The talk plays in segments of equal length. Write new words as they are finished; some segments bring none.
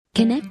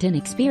Connect and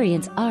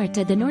experience art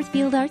at the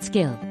Northfield Arts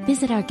Guild.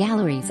 Visit our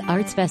galleries,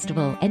 arts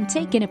festival, and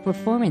take in a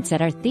performance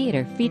at our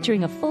theater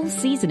featuring a full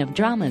season of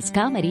dramas,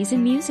 comedies,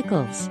 and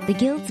musicals. The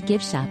Guild's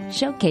gift shop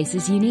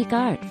showcases unique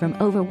art from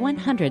over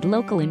 100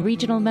 local and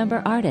regional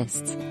member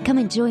artists. Come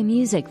enjoy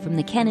music from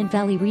the Cannon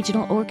Valley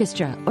Regional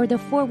Orchestra or the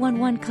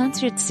 411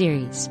 Concert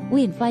Series.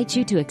 We invite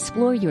you to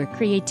explore your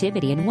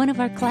creativity in one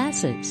of our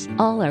classes.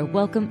 All are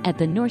welcome at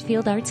the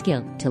Northfield Arts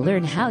Guild. To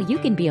learn how you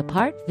can be a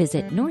part,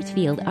 visit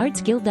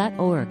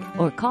northfieldartsguild.org.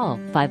 or call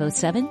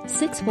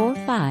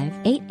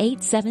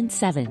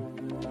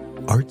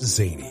 507-645-8877.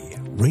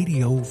 ArtZany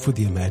Radio for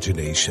the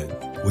Imagination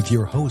with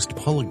your host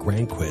Paula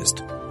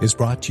Granquist is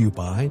brought to you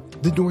by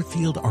the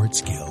Northfield Arts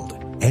Guild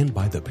and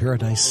by the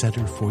Paradise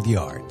Center for the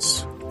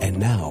Arts. And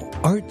now,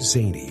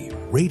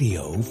 ArtZany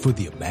Radio for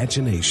the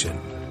Imagination.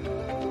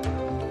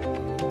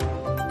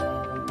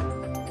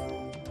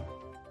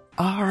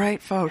 All right,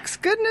 folks.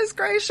 Goodness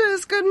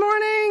gracious, good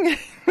morning.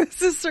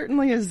 This is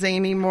certainly a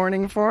zany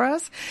morning for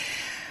us.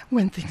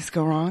 When things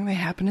go wrong, they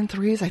happen in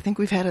threes. I think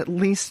we've had at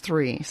least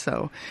three,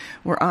 so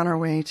we're on our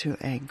way to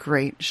a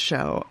great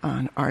show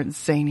on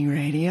ArtZany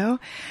Radio.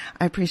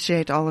 I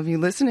appreciate all of you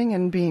listening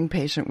and being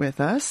patient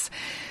with us.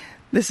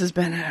 This has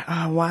been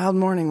a wild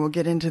morning. We'll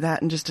get into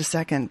that in just a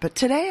second. But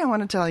today I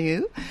want to tell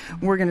you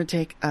we're going to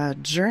take a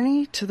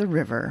journey to the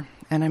river,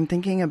 and I'm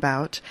thinking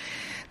about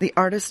the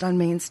Artist on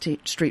Main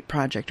Street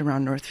project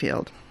around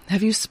Northfield.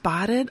 Have you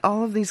spotted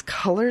all of these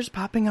colors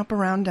popping up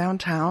around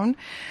downtown?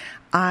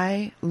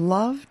 I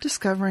love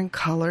discovering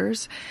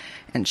colors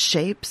and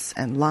shapes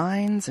and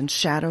lines and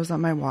shadows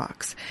on my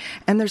walks.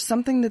 And there's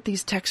something that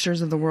these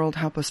textures of the world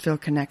help us feel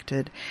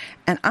connected,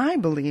 and I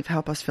believe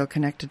help us feel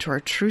connected to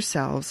our true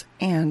selves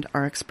and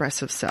our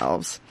expressive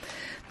selves.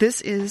 This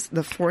is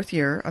the fourth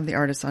year of the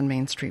Artists on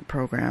Main Street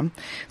program.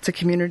 It's a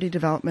community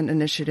development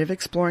initiative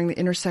exploring the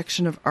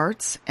intersection of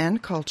arts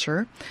and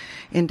culture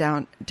in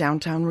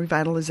downtown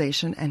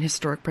revitalization and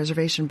historic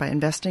preservation by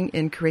investing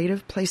in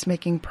creative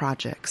placemaking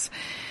projects.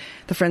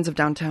 The Friends of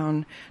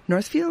Downtown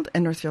Northfield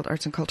and Northfield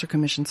Arts and Culture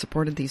Commission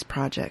supported these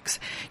projects.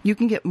 You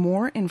can get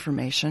more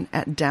information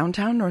at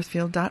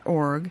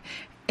downtownnorthfield.org,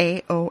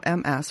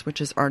 AOMS,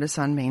 which is Artists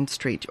on Main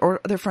Street, or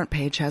their front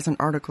page has an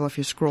article if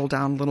you scroll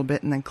down a little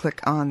bit and then click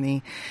on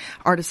the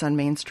Artists on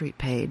Main Street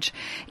page.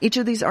 Each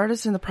of these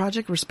artists in the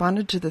project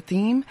responded to the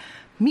theme,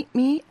 Meet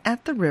Me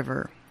at the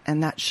River,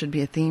 and that should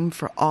be a theme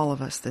for all of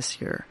us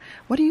this year.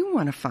 What do you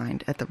want to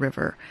find at the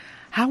river?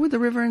 How would the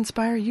river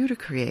inspire you to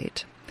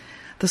create?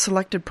 The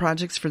selected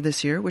projects for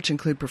this year, which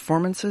include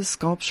performances,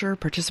 sculpture,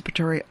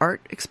 participatory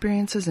art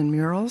experiences, and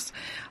murals,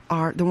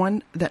 are the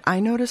one that I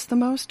noticed the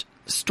most,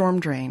 Storm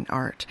Drain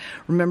Art,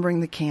 Remembering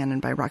the Cannon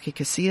by Rocky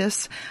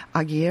Casillas,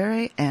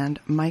 Aguirre, and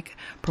Mike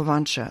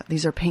Provencha.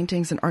 These are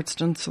paintings and art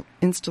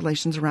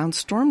installations around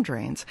storm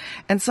drains.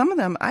 And some of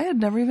them, I had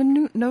never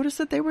even noticed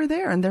that they were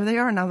there. And there they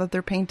are now that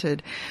they're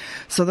painted.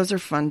 So those are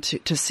fun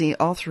to see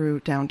all through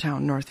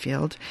downtown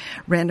Northfield.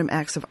 Random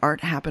Acts of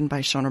Art happened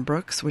by Shona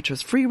Brooks, which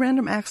was free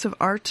random acts of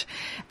art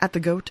at the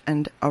Goat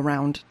and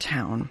around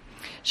town.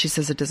 She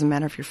says it doesn't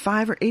matter if you're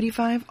 5 or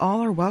 85,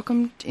 all are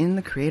welcomed in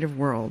the creative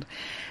world.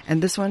 And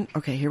this one,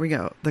 okay, here we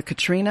go. The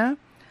Katrina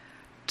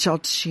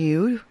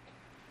Chalchiu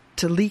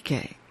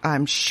Talike.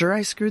 I'm sure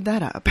I screwed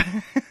that up.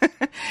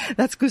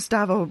 That's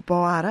Gustavo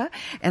Boada,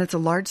 and it's a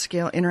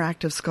large-scale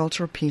interactive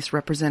sculptural piece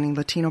representing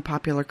Latino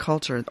popular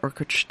culture, or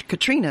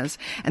Katrinas,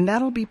 and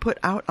that'll be put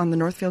out on the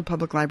Northfield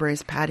Public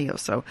Library's patio,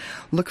 so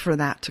look for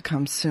that to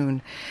come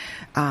soon.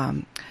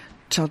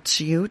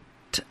 Chalchiu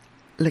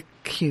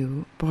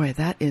Q, boy,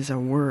 that is a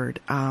word,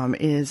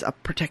 is a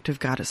protective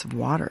goddess of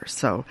water.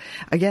 So,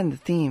 again, the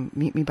theme,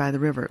 Meet Me by the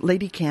River.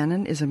 Lady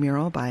Cannon is a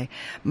mural by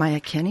Maya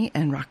Kenny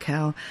and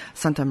Raquel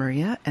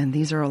Santamaria, and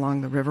these are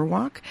along the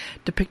Riverwalk,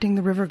 depicting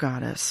the river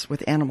goddess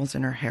with animals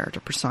in her hair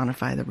to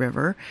personify the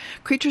river.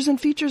 Creatures and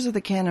Features of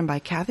the Cannon by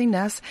Kathy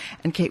Ness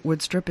and Kate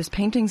Woodstrip is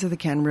paintings of the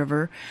Cannon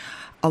River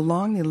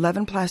along the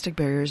 11 plastic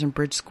barriers in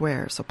Bridge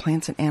Square. So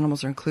plants and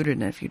animals are included,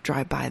 and if you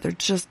drive by,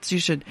 you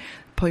should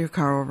pull your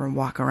car over and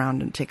walk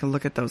around and take a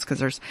look at those, because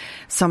there's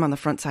some on the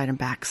front side and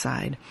back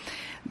side.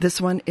 Next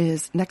one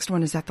is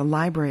at the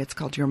library. It's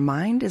called Your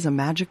Mind is a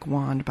Magic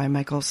Wand by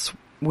Michael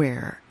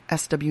Sweare,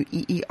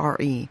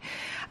 Sweere,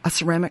 a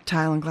ceramic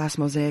tile and glass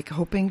mosaic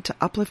hoping to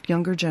uplift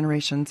younger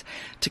generations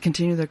to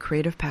continue their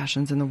creative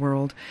passions in the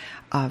world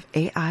of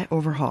AI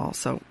overhaul.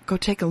 So go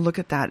take a look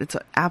at that. It's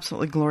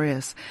absolutely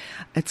glorious.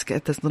 It's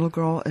got this little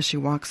girl as she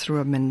walks through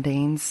a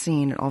mundane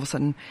scene, and all of a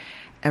sudden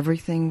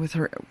everything with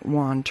her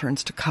wand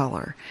turns to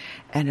color,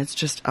 and it's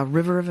just a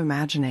river of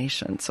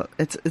imagination. So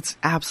it's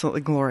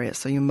absolutely glorious.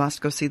 So you must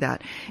go see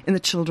that in the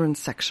children's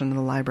section of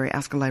the library.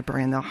 Ask a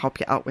librarian, they'll help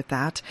you out with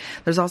that.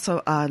 There's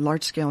also a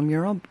large-scale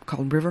mural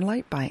called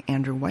Riverlight by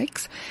Andrew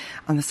Wykes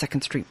on the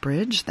 2nd Street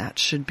Bridge. That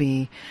should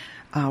be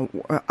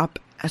up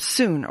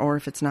soon, or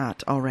if it's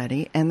not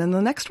already. And then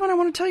the next one I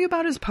want to tell you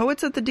about is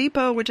Poets at the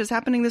Depot, which is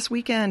happening this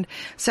weekend,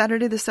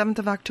 Saturday the 7th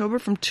of October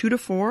from 2 to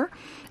 4.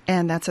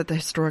 And that's at the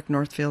historic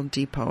Northfield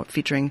Depot,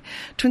 featuring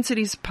Twin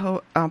Cities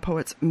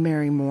poets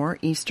Mary Moore,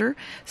 Easter,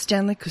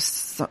 Stanley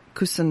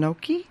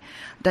Kusunoki,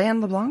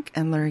 Diane LeBlanc,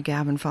 and Larry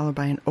Gavin, followed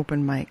by an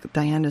open mic.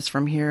 Diane is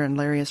from here, and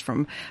Larry is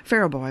from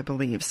Faribault, I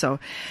believe. So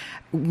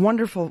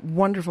wonderful,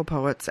 wonderful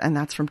poets, and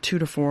that's from 2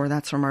 to 4.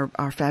 That's from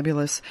our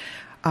fabulous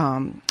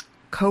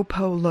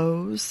Copo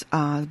Lowe's,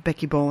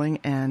 Becky Bowling,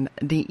 and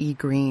D.E.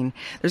 Green.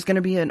 There's going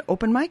to be an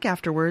open mic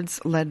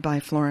afterwards, led by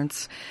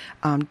Florence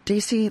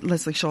Daisy,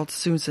 Leslie Schultz,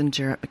 Susan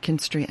Jarrett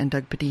McKinstry, and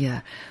Doug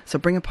Padilla. So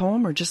bring a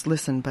poem or just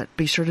listen, but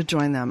be sure to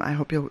join them. I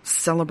hope you'll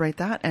celebrate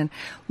that and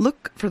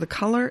look for the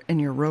color in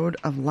your road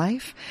of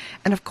life.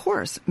 And of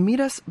course, meet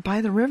us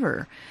by the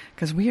river,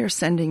 because we are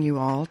sending you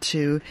all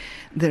to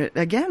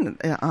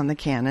on the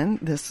Cannon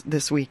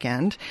this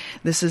weekend.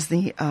 This is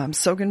the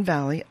Sogn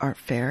Valley Art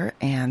Fair,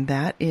 and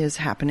that is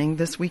happening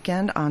this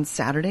weekend on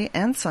Saturday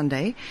and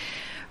Sunday.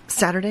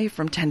 Saturday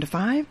from 10 to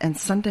 5 and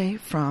Sunday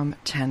from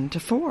 10 to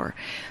 4.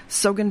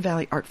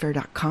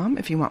 SognValleyArtFair.com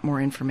if you want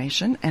more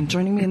information. And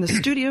joining me in the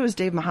studio is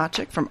Dave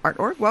Machacek from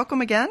ArtOrg.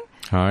 Welcome again.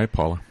 Hi,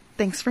 Paula.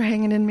 Thanks for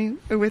hanging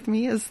with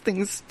me as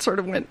things sort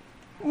of went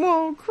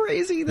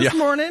crazy this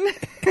morning.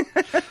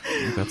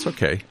 That's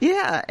okay.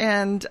 Yeah,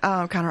 and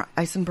Connor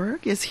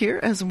Isenberg is here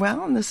as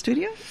well in the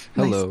studio.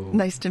 Hello.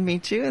 Nice to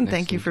meet you, and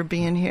thank you for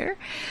being here.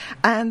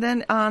 And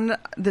then on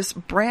this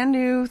brand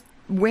new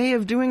way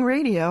of doing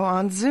radio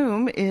on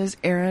Zoom is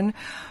Erin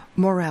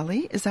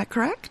Maurelli. Is that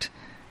correct?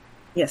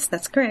 Yes,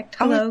 that's correct.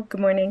 Hello. Good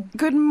morning.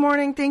 Good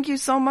morning. Thank you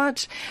so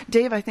much.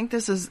 Dave, I think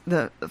this is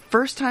the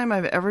first time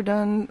I've ever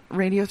done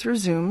radio through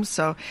Zoom.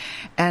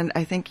 And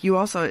I think you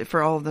also,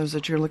 for all of those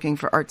that you're looking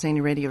for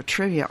ArtZany Radio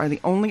trivia, are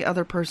the only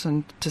other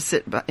person to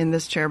sit in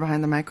this chair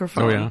behind the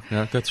microphone. Oh,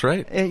 yeah, that's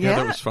right. Yeah,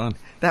 that was fun.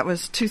 That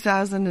was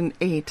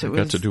 2008. I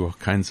got to do all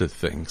kinds of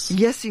things.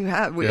 Yes, you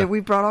have.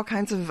 We brought all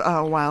kinds of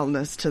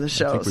wildness to the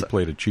show. I think we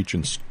played a Cheech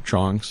and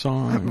Chong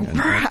song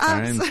and all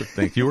kinds of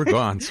things. You were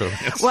gone, so...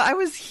 Well, I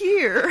was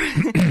here,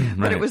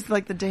 but it was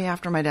like the day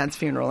after my dad's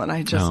funeral, and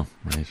I just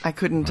I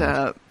couldn't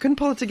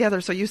pull it together.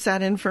 So you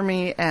sat in for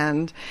me,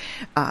 and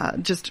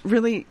just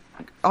really...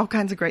 all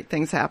kinds of great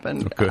things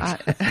happen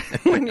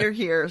when you're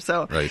here.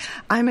 So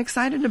I'm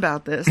excited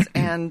about this.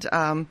 And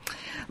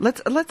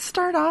let's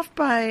start off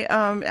by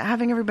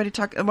having everybody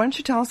talk. Why don't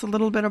you tell us a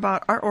little bit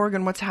about ArtOrg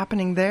and what's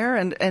happening there,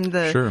 and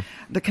the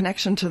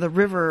connection to the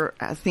river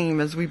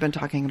theme as we've been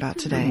talking about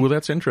today. Well,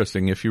 that's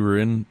interesting. If you were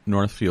in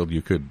Northfield,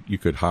 you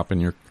could hop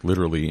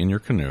literally in your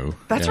canoe.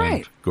 That's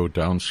right. Go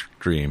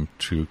downstream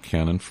to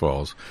Cannon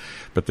Falls.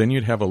 But then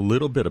you'd have a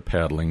little bit of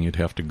paddling. You'd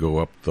have to go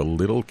up the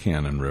Little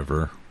Cannon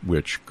River,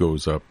 which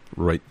goes up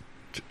right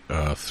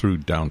through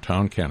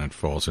downtown Cannon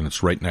Falls, and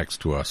it's right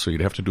next to us. So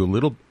you'd have to do a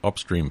little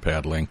upstream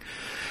paddling.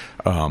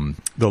 The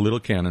Little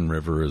Cannon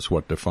River is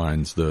what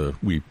defines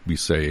we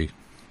say,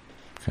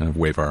 kind of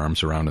wave our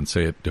arms around and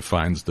say it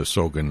defines the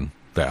Sogn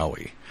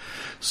Valley.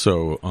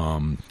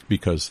 So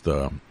because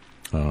the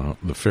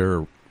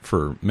fair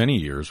for many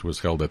years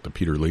was held at the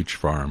Peter Leach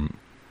Farm,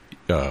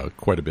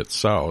 quite a bit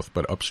south,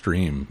 but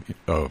upstream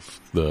of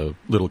the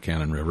Little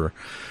Cannon River,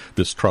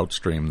 this trout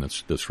stream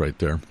that's right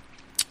there.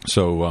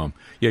 So,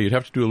 you'd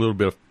have to do a little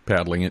bit of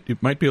paddling.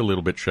 It might be a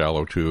little bit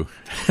shallow, too,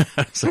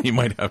 so you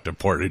might have to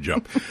portage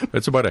up.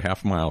 It's about a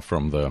half mile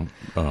from the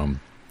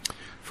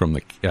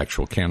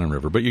actual Cannon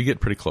River, but you get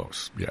pretty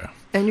close, yeah.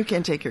 And you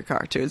can take your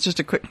car, too. It's just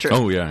a quick trip.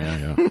 Oh,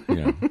 yeah.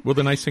 Well,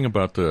 the nice thing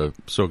about the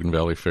Sogn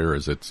Valley Fair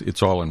is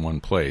it's all in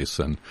one place,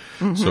 and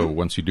so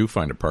once you do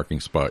find a parking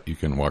spot, you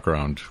can walk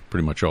around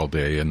pretty much all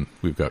day, and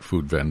we've got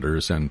food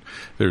vendors, and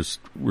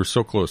we're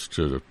so close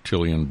to the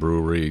Tillian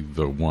Brewery,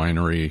 the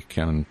winery,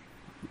 Cannon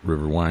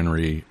River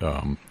Winery,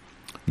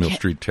 Mill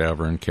Street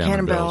Tavern,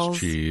 Cannonbell's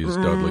Cheese,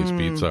 Dudley's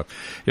Pizza.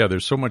 Yeah,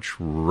 there's so much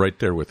right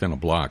there within a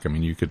block. I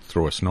mean, you could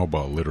throw a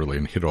snowball literally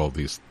and hit all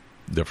these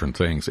different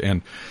things.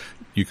 And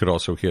you could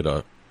also hit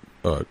a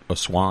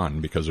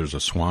swan, because there's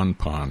a swan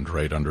pond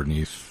right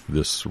underneath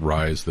this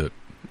rise that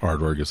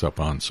ArtOrg is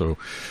up on. So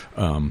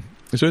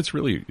it's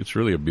really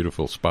a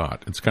beautiful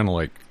spot. It's kind of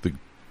like the,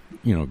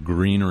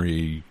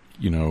 greenery,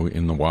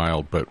 in the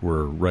wild, but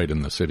we're right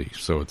in the city.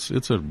 So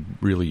it's a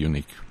really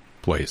unique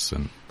place.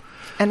 And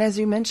as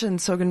you mentioned,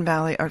 Sogn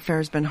Valley Art Fair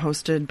has been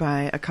hosted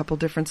by a couple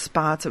different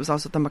spots. It was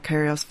also at the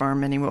Macarius Farm.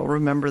 Many will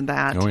remember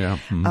that. Oh, yeah.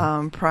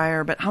 Mm-hmm.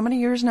 Prior. But how many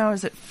years now?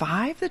 Is it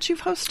 5 that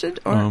you've hosted?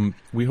 Or?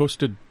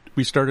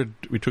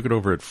 We took it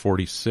over at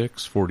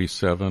 46,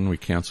 47. We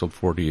canceled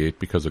 48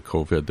 because of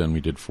COVID. Then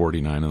we did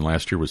 49. And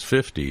last year was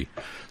 50.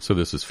 So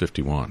this is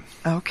 51.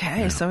 Okay.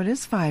 Yeah. So it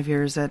is 5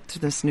 years at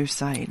this new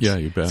site. Yeah,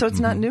 you bet. So it's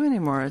not new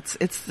anymore.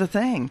 It's the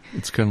thing.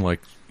 It's kind of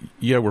like,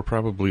 we're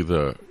probably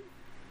the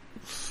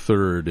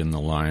third in the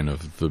line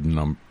of the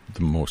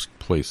most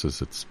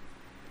places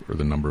or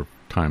the number of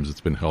times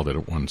it's been held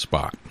at one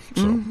spot.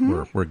 So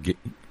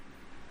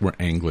we're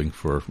angling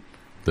for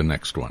the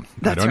next one.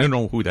 I don't even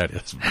know who that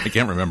is. I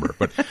can't remember.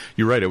 But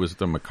you're right. It was at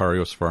the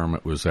Macarios Farm.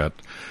 It was at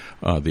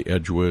the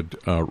Edgewood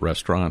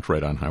restaurant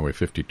right on Highway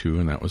 52,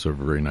 and that was a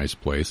very nice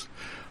place.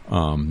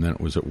 Then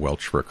it was at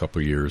Welch for a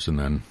couple of years, and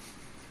then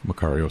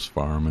Macarios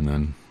Farm, and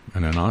then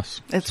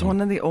us. It's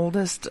one of the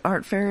oldest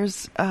art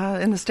fairs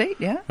in the state,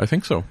 yeah? I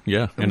think so,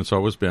 yeah. And it's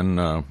always been,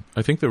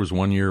 I think there was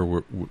one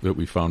year that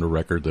we found a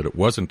record that it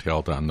wasn't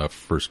held on the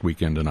first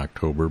weekend in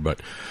October,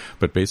 but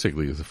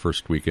basically the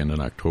first weekend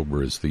in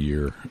October is the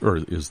year,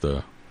 or is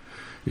the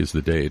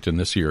date. And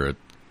this year it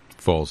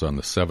falls on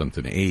the 7th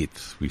and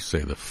 8th. We say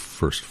the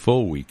first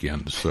full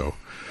weekend, so,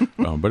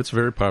 but it's a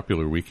very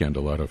popular weekend.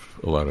 A lot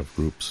of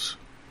groups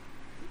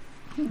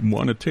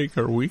want to take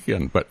our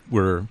weekend, but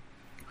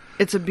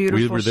it's a beautiful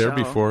show. We were there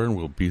before, and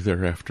we'll be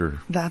there after.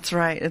 That's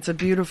right. It's a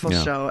beautiful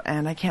show,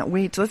 and I can't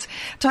wait. Let's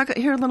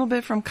hear a little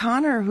bit from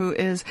Connor, who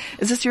is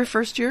this your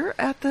first year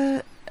at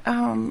the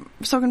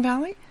Sogn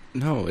Valley?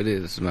 No, it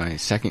is my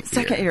second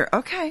year. Second year.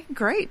 Okay,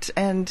 great.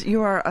 And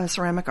you are a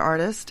ceramic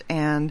artist,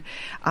 and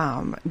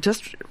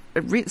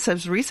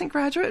says recent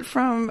graduate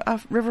from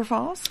River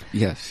Falls?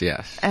 Yes.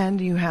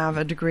 And you have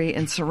a degree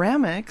in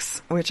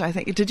ceramics, which I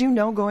think, did you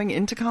know going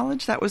into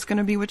college that was going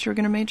to be what you were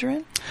going to major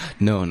in?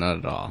 No, not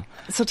at all.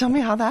 So tell me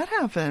how that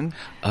happened.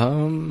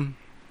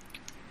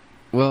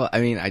 Well, I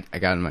mean, I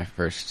got in my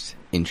first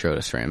intro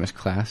to ceramics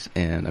class,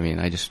 and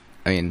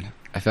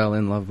I fell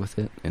in love with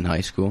it in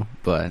high school,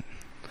 but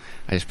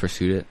I just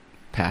pursued it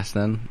past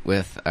then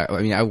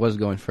I was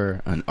going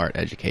for an art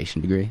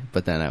education degree,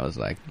 but then I was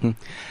like,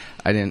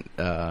 I didn't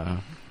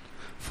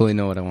fully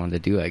know what I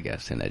wanted to do, I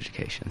guess, in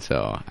education.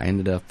 So I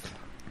ended up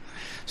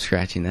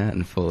scratching that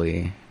and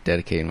fully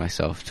dedicating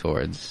myself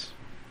towards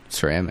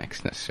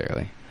ceramics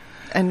necessarily.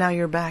 And now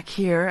you're back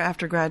here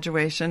after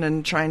graduation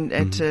and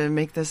trying to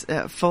make this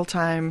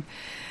full-time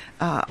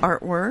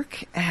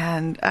artwork.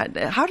 And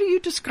how do you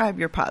describe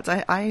your pots?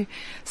 I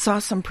saw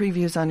some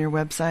previews on your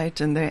website,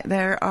 and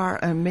there are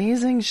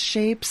amazing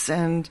shapes,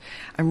 and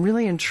I'm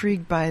really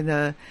intrigued by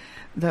the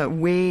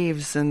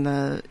waves and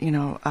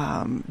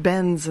the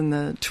bends and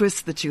the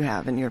twists that you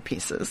have in your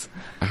pieces.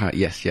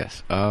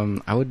 Yes.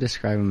 I would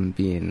describe them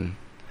being,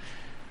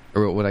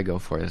 or what I go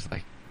for is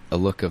like a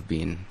look of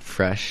being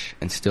fresh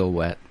and still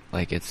wet,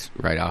 like it's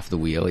right off the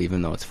wheel,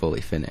 even though it's fully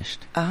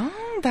finished.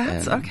 Oh,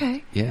 that's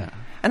okay. Yeah.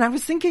 And I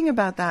was thinking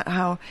about that,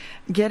 how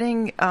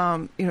getting,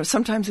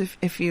 sometimes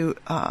if you,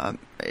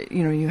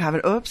 you have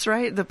an oops,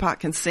 right? The pot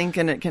can sink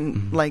and it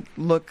can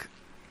look,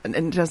 and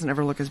it doesn't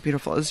ever look as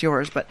beautiful as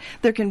yours, but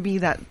there can be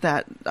that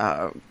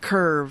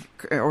curve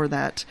or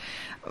that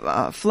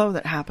flow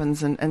that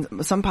happens.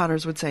 And some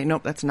potters would say,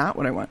 nope, that's not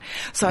what I want.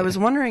 So I was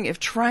wondering if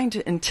trying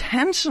to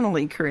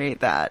intentionally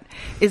create that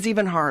is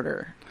even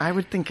harder. I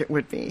would think it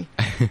would be.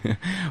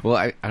 Well,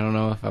 I don't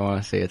know if I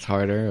want to say it's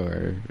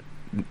harder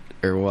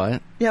or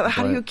what? Yeah,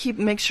 how do you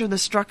make sure the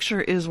structure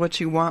is what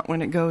you want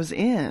when it goes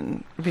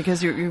in?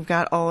 Because you've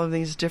got all of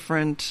these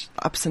different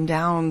ups and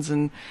downs,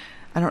 and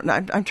I don't know.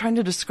 I'm trying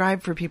to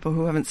describe for people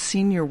who haven't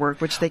seen your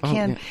work, which they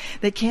can.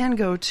 They can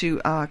go to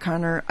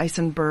Connor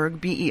Isenberg,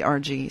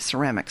 BERG,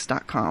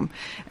 ceramics.com,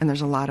 and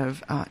there's a lot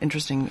of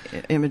interesting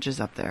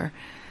images up there.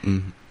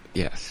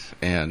 Yes,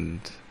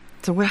 and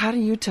so how do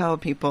you tell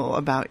people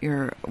about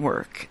your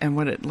work and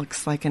what it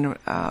looks like, and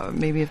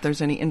maybe if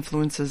there's any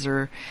influences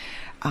or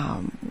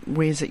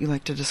ways that you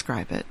like to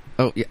describe it?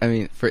 Oh, yeah, I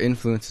mean, for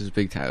influences,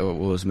 big time, what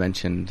was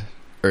mentioned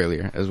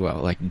earlier as well,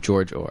 like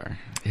George Orr,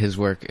 his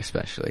work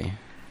especially.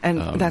 And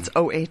that's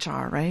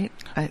OHR, right?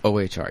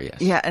 OHR,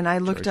 yes. Yeah, and I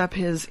looked up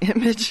his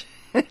image.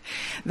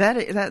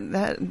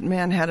 that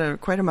man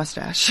had quite a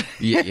mustache.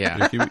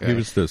 Yeah. He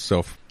was the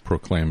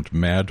self-proclaimed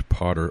Mad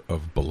Potter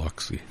of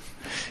Biloxi.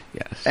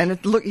 Yes. And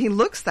he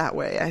looks that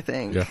way, I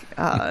think.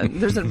 Yeah.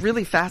 There's a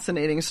really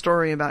fascinating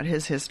story about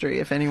his history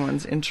if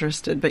anyone's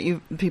interested. But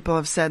people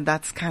have said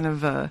that's kind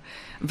of a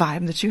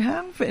vibe that you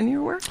have in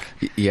your work?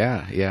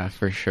 Yeah,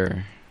 for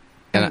sure.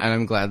 And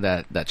I'm glad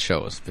that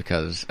shows,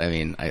 because, I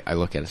mean, I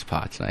look at his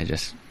pots and I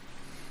just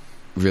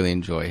really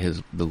enjoy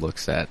the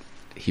looks that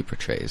he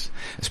portrays,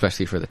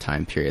 especially for the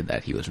time period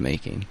that he was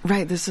making.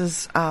 Right. This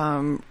is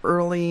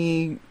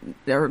early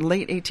or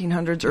late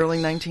 1800s, early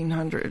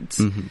 1900s.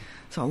 Mm-hmm.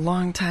 So a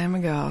long time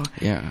ago.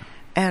 Yeah.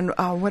 And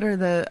what are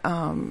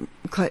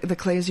the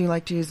clays you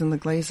like to use in the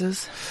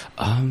glazes?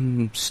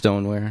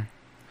 Stoneware,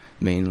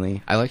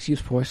 mainly. I like to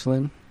use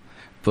porcelain,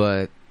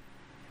 but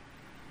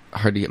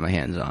hard to get my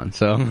hands on.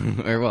 So,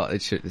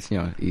 it's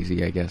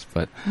easy, I guess,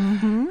 but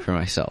for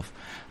myself.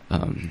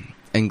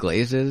 And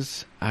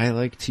glazes, I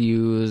like to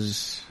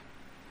use,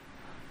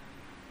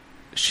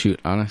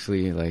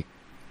 honestly, like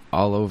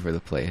all over the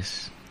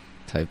place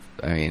type.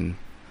 I mean,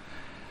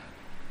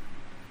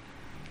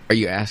 are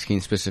you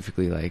asking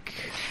specifically like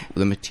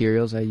the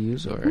materials I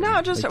use, or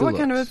no, just like what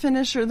kind of a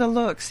finish or the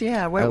looks?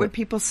 Yeah, what would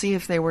people see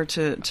if they were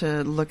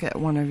to look at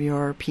one of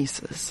your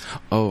pieces?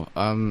 Oh,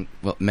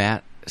 well,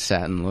 matte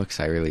satin looks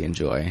I really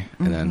enjoy,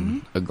 and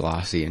then a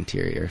glossy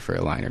interior for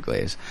a liner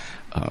glaze.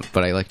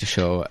 But I like to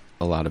show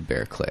a lot of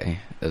bare clay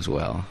as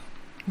well,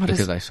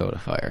 because I soda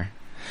fire.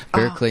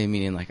 Bare clay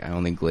meaning like I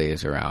only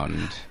glaze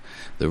around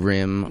the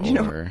rim,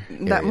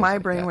 that my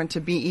brain went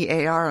to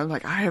BEAR. I'm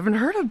like, I haven't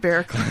heard of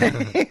bare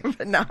clay,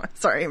 but no,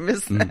 sorry, I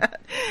missed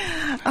that.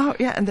 Oh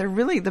yeah, and they're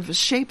really, the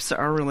shapes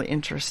are really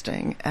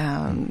interesting.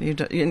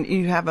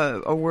 You have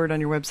a word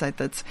on your website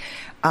that's,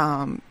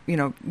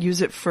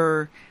 use it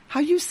for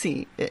how you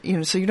see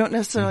it, so you don't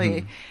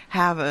necessarily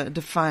have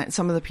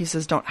some of the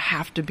pieces don't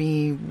have to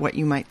be what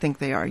you might think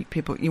they are.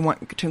 You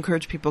want to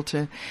encourage people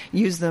to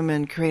use them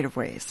in creative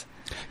ways.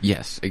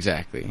 Yes,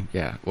 exactly.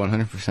 Yeah,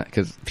 100%.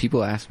 Because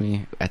people ask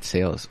me at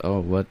sales,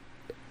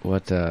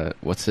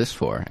 what's this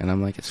for? And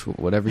I'm like, it's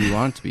whatever you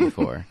want it to be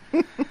for.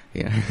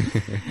 Yeah.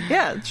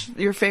 Yeah, it's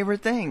your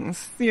favorite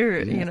things.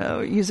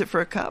 Use it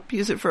for a cup,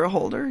 use it for a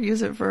holder,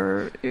 use it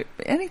for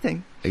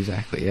anything.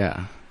 Exactly,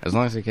 yeah. As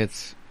long as it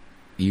gets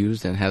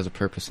used and has a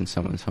purpose in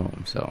someone's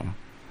home. So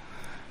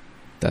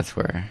that's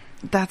where...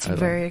 That's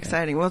very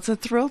exciting. Well, it's a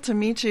thrill to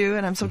meet you,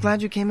 and I'm so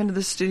glad you came into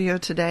the studio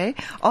today.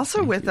 Also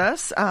Thank with you.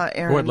 us,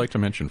 Erin. Oh, I'd like to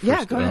mention first,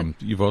 yeah, go ahead.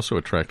 You've also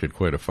attracted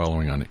quite a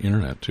following on the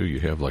internet, too. You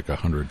have like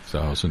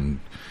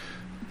 100,000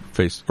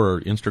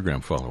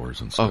 Instagram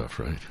followers and stuff,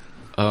 right?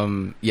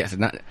 Yes,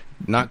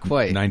 not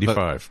quite.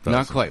 95,000.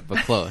 Not quite, but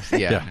close,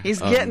 yeah.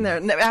 He's getting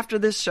there. After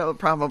this show,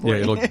 probably.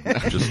 Yeah, it'll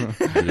just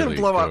really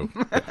blow up.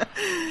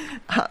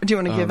 Do you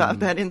want to give out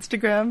that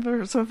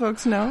Instagram so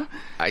folks know?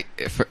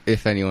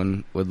 If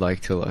anyone would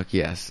like to look,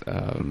 yes.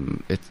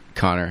 It's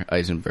Connor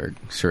Isenberg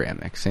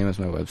Ceramics, same as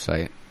my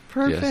website.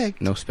 Perfect.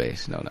 Just no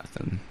space, no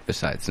nothing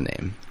besides the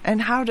name.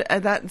 And how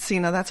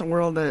that's a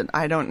world that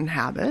I don't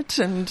inhabit.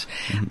 And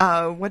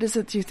what is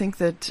it do you think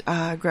that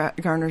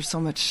garners so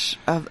much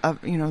of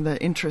the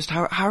interest?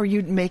 How are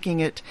you making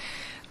it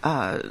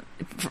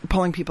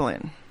pulling people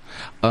in?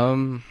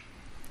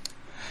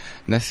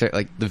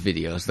 Necessarily like the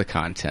videos, the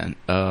content.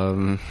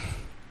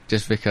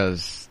 Just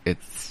because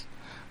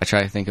I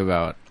try to think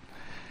about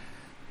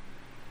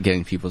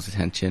getting people's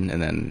attention and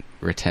then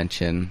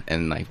retention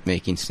and like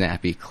making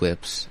snappy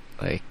clips,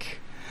 like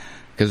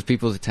because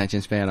people's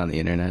attention span on the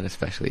internet,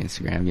 especially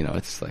Instagram,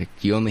 it's like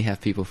you only have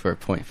people for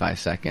 0.5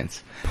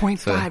 seconds.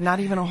 0.5, not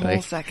even a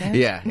whole second?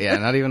 Yeah,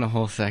 not even a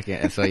whole second.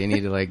 And so you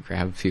need to like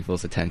grab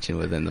people's attention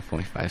within the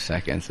 0.5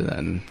 seconds and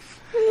then...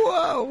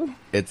 Whoa!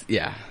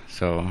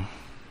 So...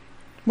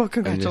 Well,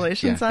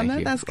 congratulations on that.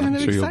 You. That's kind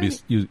of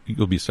exciting.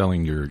 You'll be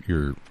selling your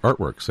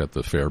artworks at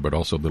the fair, but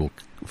also little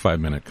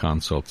 5-minute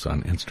consults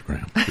on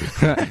Instagram.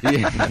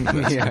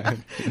 Yeah.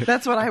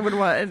 That's what I would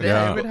want.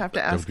 Yeah, I would have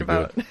to ask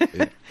about.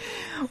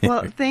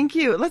 Well, thank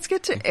you. Let's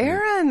get to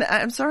Erin.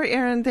 I'm sorry,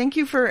 Erin. Thank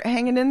you for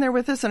hanging in there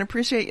with us, and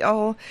appreciate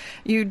all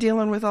you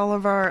dealing with all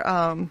of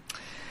our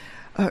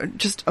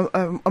just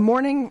a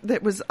morning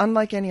that was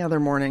unlike any other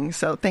morning.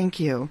 So thank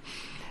you.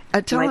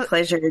 My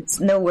pleasure.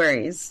 It's no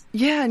worries.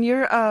 Yeah, and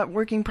you're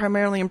working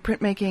primarily in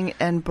printmaking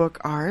and book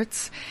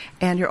arts,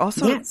 and you're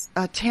also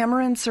a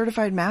Tamarind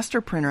certified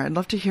master printer. I'd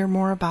love to hear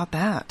more about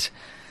that.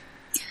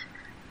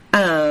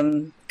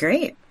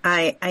 Great.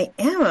 I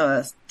am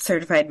a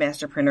certified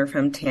master printer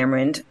from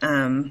Tamarind.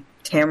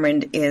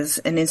 Tamarind is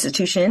an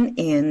institution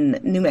in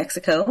New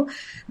Mexico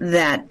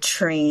that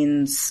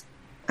trains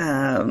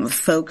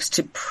folks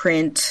to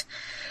print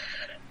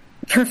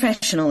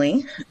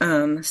professionally.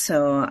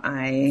 So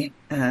I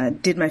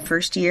did my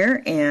first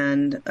year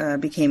and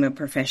became a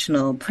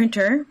professional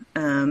printer.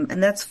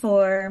 And that's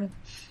for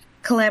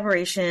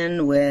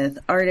collaboration with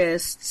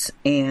artists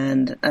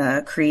and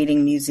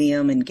creating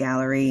museum and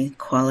gallery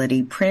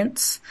quality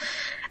prints.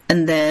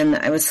 And then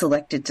I was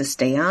selected to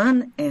stay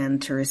on and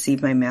to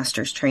receive my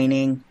master's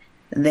training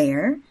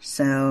there.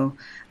 So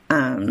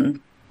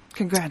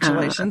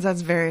congratulations.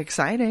 That's very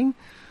exciting.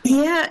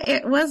 Yeah,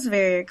 it was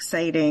very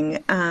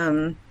exciting.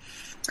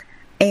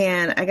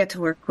 And I got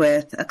to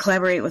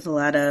collaborate with a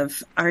lot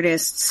of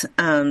artists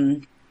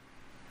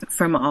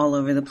from all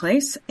over the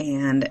place.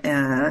 And,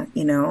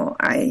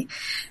 I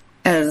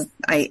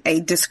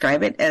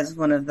describe it as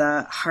one of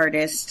the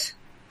hardest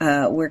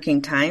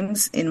working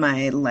times in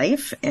my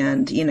life.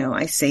 And,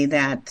 I say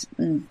that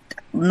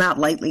not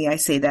lightly. I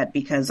say that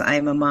because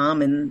I'm a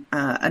mom and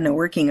a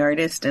working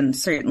artist. And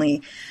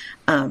certainly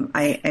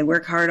I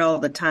work hard all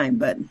the time.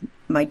 But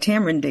my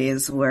Tamarind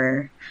days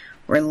were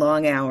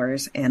long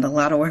hours and a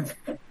lot of work.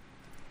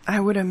 I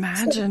would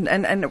imagine.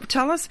 And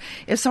tell us,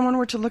 if someone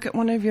were to look at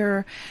one of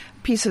your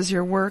pieces,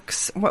 your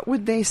works, what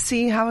would they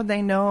see? How would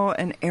they know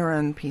an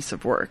Erin piece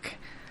of work?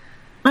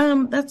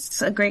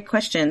 That's a great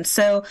question.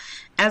 So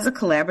as a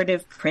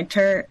collaborative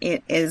printer,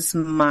 it is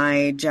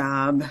my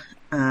job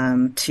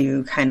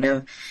to kind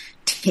of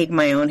take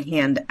my own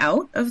hand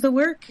out of the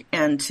work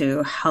and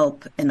to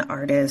help an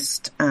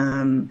artist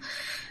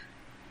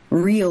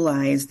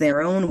realize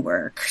their own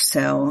work.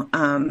 So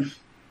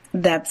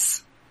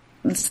that's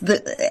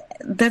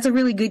a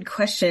really good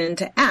question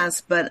to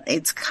ask, but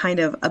it's kind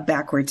of a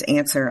backwards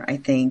answer, I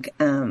think,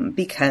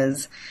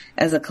 because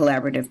as a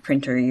collaborative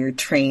printer, you're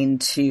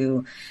trained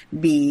to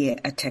be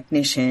a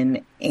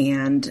technician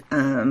and,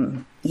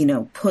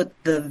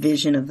 put the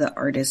vision of the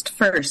artist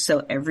first.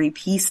 So every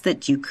piece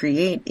that you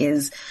create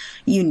is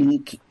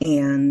unique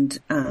and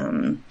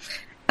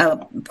a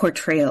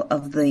portrayal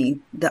of the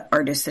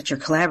artist that you're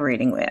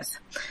collaborating with.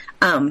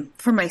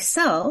 For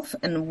myself,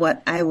 and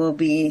what I will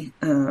be,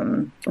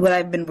 what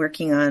I've been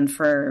working on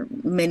for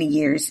many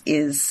years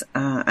is,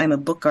 I'm a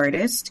book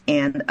artist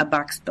and a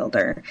box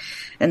builder.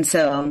 And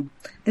so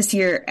this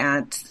year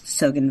at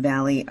Sogn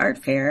Valley Art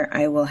Fair,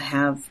 I will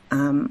have,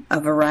 a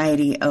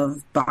variety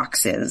of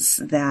boxes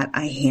that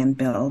I hand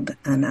build,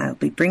 and I'll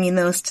be bringing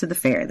those to the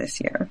fair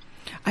this year.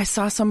 I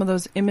saw some of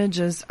those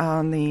images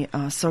on the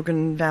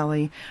Sogn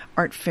Valley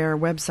Art Fair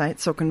website,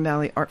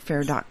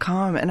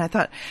 SognValleyArtFair.com, and I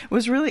thought it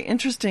was really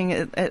interesting,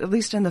 at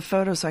least in the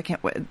photos, so I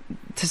can't wait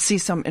to see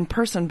some in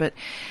person, but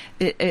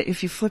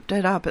if you flipped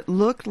it up, it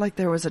looked like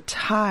there was a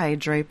tie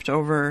draped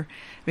over,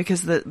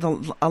 because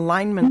the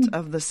alignment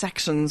of the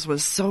sections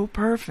was so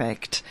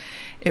perfect.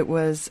 It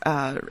was,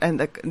 and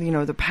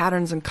the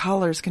patterns and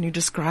colors. Can you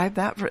describe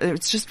that?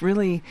 It's just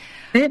really,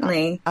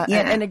 certainly.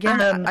 Yeah. And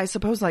again, I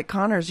suppose like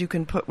Connor's, you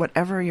can put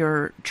whatever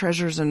your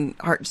treasures and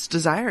heart's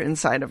desire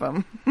inside of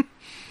them.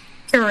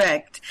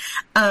 Correct.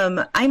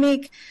 I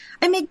make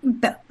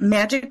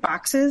magic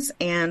boxes,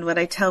 and what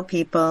I tell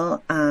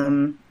people,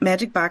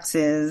 magic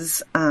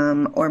boxes,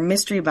 or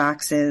mystery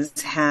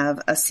boxes have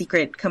a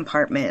secret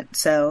compartment.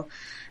 So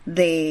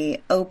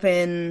they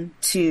open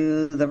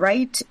to the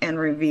right and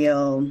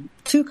reveal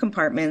 2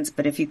 compartments,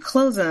 but if you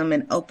close them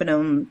and open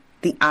them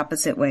the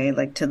opposite way,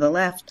 like to the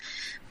left,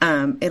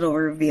 it'll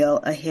reveal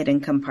a hidden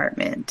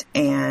compartment.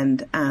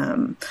 And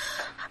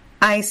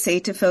I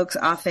say to folks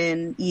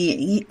often,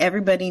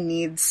 everybody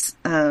needs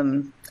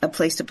a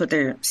place to put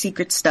their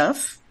secret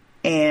stuff,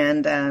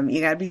 and you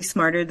got to be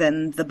smarter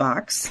than the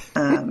box.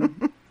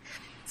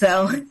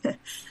 So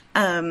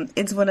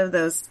it's one of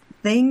those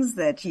things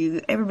that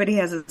everybody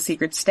has a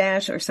secret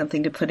stash or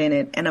something to put in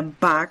it, and a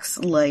box,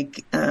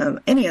 like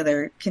any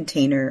other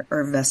container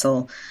or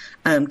vessel,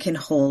 can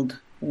hold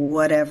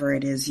whatever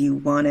it is you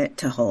want it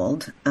to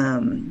hold,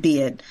 be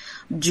it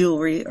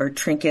jewelry or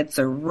trinkets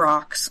or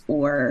rocks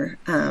or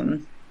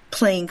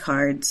playing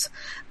cards.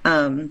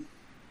 When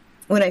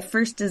I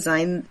first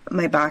designed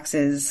my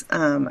boxes,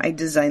 I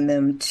designed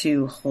them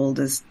to hold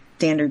a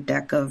standard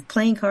deck of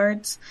playing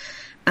cards,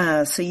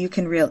 so you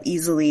can real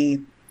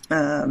easily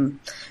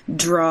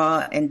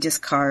draw and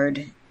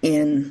discard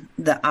in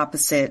the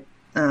opposite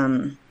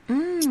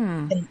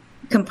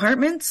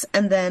compartments.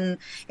 And then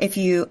if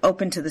you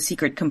open to the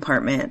secret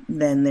compartment,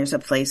 then there's a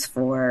place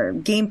for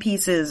game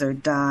pieces or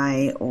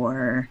die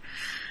or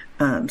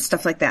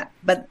stuff like that.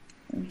 But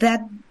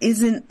that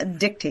isn't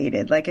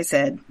dictated. Like I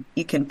said,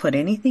 you can put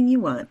anything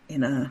you want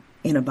in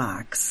a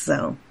box.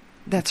 So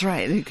that's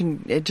right. You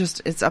can.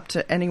 It's up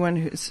to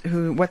anyone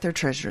what their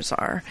treasures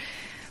are.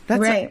 That's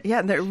right.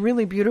 Yeah, they're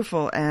really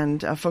beautiful,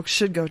 and folks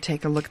should go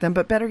take a look at them.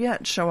 But better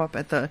yet, show up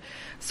at the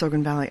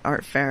Sogn Valley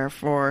Art Fair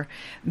for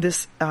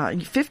this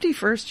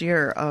 51st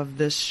year of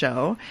this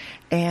show.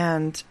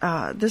 And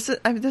this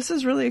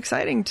is really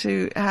exciting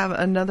to have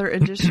another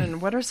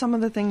edition. What are some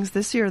of the things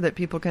this year that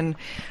people can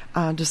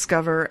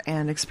discover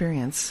and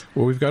experience?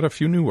 Well, we've got a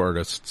few new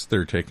artists that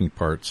are taking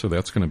part, so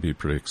that's going to be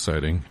pretty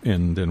exciting.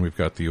 And then we've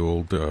got the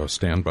old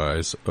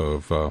standbys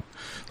of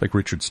like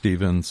Richard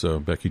Stevens,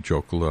 Becky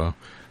Jokula,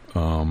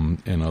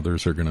 and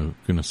others are going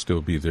to still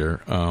be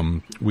there.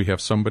 We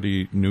have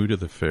somebody new to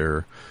the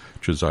fair.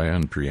 Josiah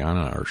and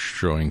Brianna are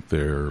showing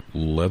their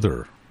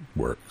leather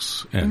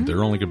works, and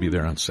they're only going to be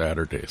there on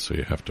Saturday, so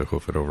you have to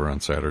hoof it over on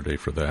Saturday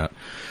for that.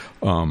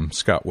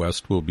 Scott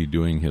West will be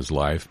doing his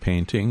live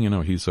painting.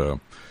 He's a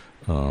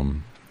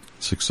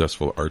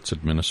successful arts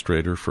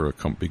administrator for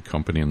a big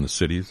company in the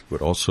cities, but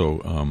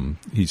also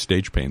he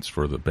stage paints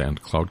for the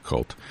band Cloud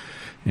Cult.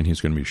 And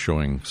he's going to be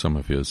showing some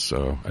of his,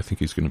 I think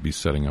he's going to be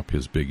setting up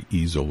his big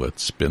easel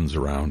that spins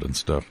around and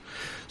stuff.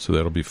 So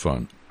that'll be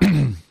fun.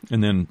 And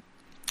then,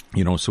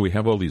 so we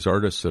have all these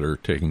artists that are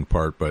taking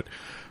part, but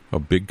a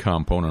big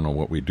component of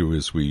what we do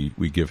is we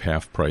give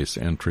half-price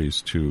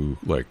entries to,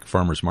 like,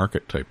 farmers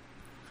market type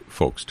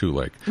folks, too,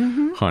 like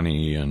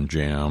honey and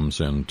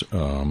jams. And,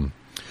 of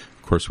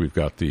course, we've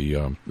got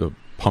the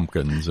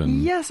pumpkins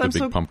and the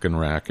big pumpkin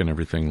rack and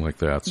everything like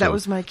that. That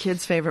was my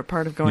kids' favorite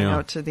part of going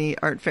out to the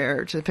art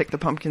fair to pick the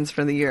pumpkins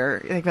for the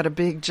year. They've got a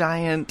big,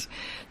 giant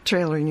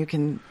trailer, and you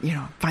can,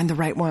 find the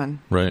right one.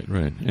 Right.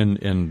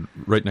 And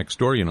right next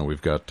door,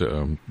 we've got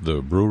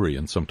the brewery,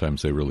 and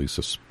sometimes they release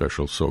a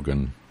special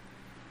Sogn.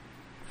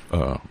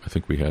 I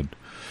think we had,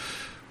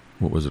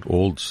 what was it,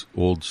 Old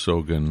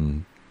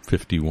Sogn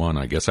 51,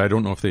 I guess. I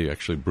don't know if they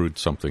actually brewed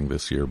something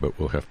this year, but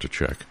we'll have to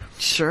check.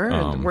 Sure,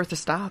 worth a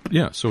stop.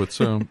 Yeah, so it's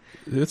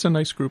a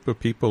nice group of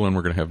people, and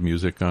we're going to have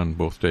music on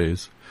both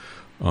days.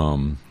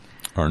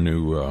 Our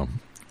new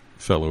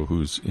fellow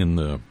who is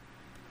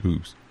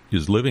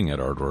living at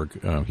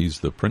ArtOrg,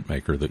 he's the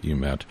printmaker that you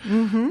met.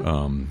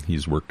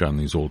 He's worked on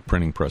these old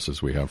printing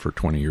presses we have for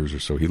 20 years or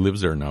so. He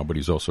lives there now, but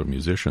he's also a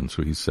musician,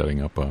 so he's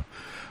setting up a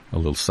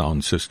little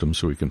sound system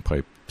so we can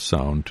pipe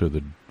sound to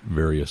the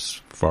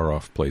various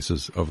far-off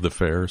places of the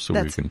fair, so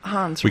That's we can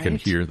Hans, we can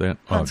hear that.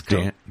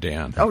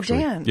 Dan. Oh, actually.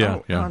 Dan.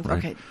 Yeah, Hans, right.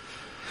 okay.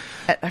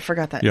 I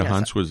forgot that. Yeah,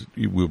 Hans was.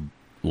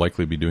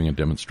 likely be doing a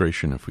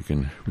demonstration if we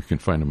can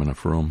find them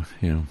enough room.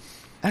 Well,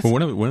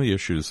 one of the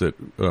issues that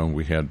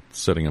we had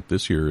setting up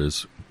this year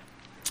is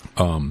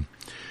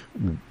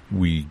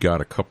we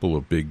got a couple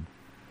of big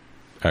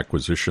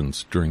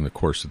acquisitions during the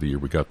course of the year.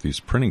 We got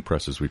these printing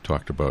presses we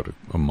talked about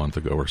a month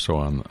ago or so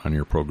on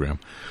your program.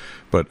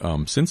 But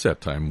since that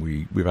time,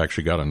 we've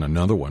actually gotten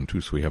another one, too.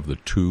 So we have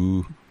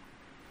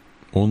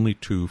only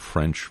two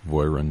French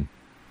Voiron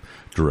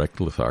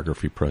direct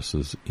lithography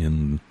presses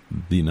in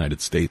the United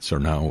States are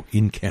now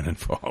in Cannon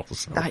Falls.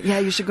 So. Yeah,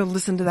 you should go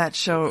listen to that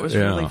show. It was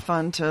really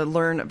fun to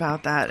learn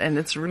about that, and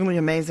it's really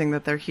amazing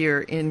that they're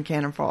here in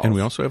Cannon Falls. And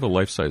we also have a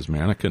life-size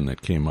mannequin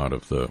that came out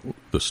of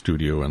the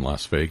studio in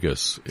Las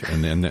Vegas,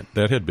 and then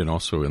that had been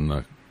also in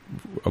the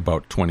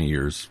about 10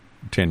 year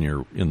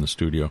in the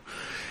studio.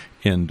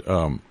 And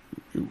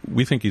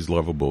we think he's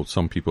lovable.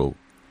 Some people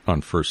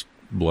on first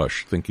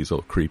blush think he's a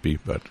little creepy,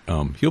 but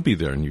he'll be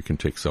there, and you can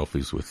take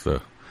selfies with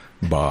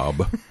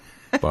Bob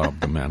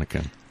the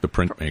mannequin, the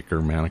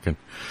printmaker mannequin.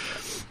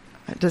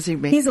 Does he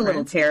make? He's a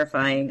little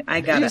terrifying. I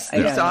gotta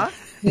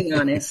be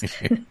honest.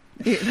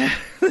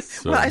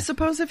 Well, I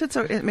suppose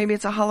if maybe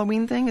it's a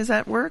Halloween thing. Does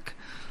that work?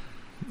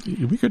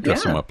 We could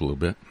dress him up a little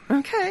bit.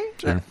 Okay,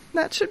 sure.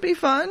 That should be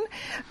fun.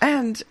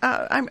 And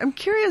I'm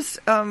curious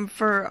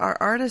for our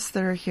artists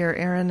that are here,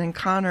 Erin and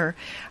Connor.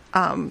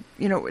 Do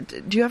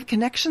you have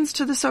connections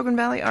to the Sogn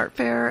Valley Art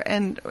Fair?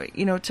 And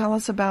tell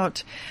us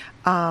about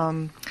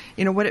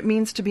what it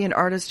means to be an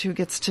artist who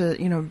gets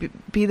to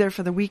be there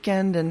for the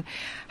weekend, and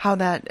how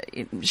that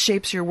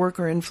shapes your work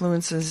or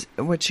influences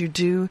what you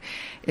do.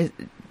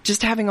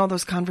 Just having all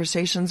those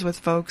conversations with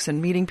folks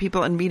and meeting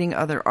people and meeting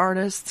other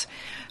artists.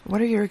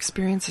 What are your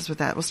experiences with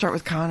that? We'll start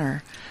with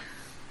Connor.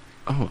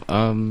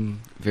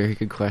 Very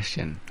good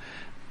question.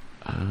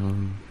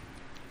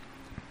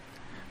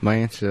 My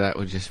answer to that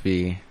would just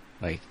be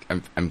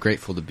I'm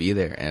grateful to be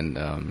there,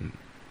 and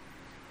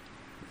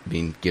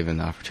being given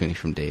the opportunity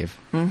from Dave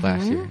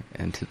last year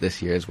and to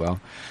this year as well,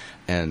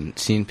 and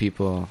seeing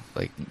people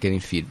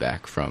getting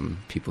feedback from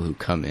people who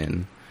come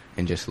in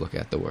and just look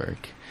at the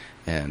work,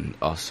 and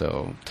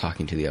also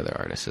talking to the other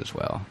artists as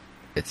well.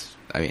 It's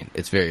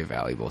very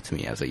valuable to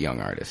me as a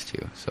young artist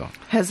too. So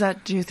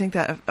do you think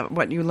that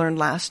what you learned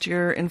last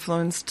year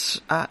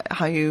influenced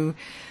how you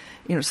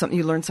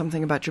learned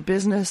something about your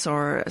business,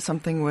 or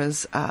something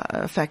was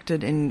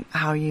affected in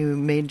how you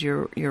made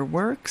your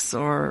works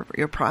or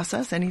your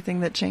process?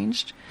 Anything that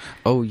changed?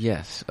 Oh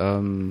yes,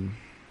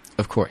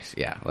 of course,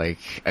 yeah.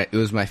 It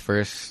was my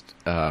first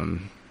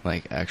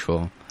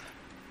actual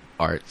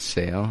art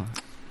sale,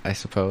 I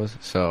suppose.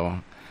 So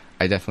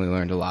I definitely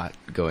learned a lot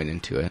going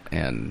into it,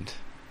 and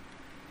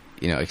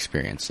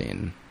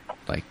experiencing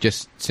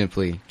just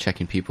simply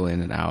checking people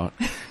in and out,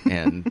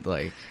 and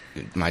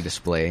my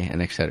display,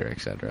 and et cetera, et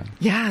cetera.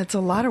 Yeah, it's a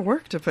lot of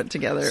work to put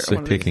together. It's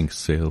like taking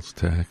sales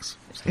tax.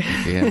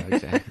 Yeah,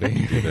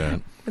 exactly. Do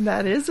that.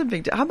 That is a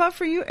big deal. How about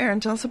for you,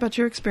 Erin? Tell us about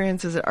your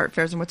experiences at art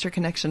fairs and what's your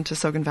connection to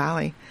Sogn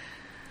Valley?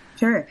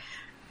 Sure.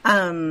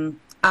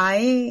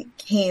 I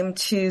came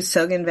to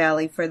Sogn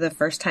Valley for the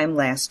first time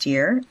last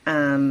year,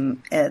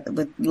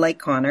 like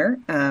Connor.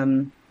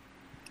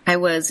 I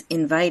was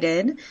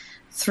invited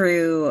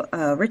through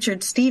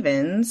Richard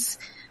Stevens.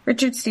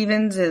 Richard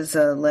Stevens is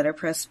a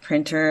letterpress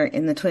printer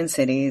in the Twin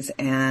Cities,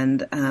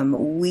 and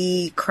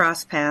we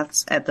crossed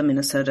paths at the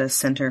Minnesota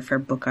Center for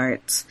Book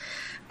Arts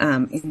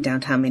in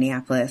downtown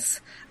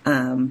Minneapolis.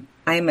 I'm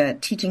a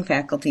teaching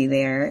faculty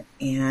there,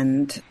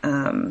 and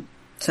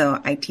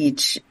so I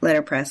teach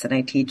letterpress and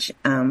I teach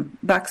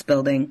box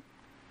building.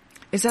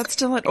 Is that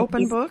still at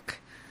Open Book?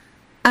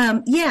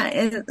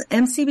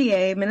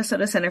 MCBA,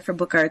 Minnesota Center for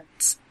Book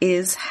Arts,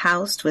 is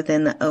housed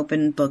within the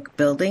Open Book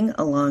building,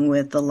 along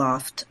with the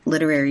Loft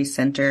Literary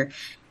Center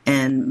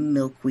and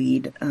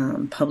Milkweed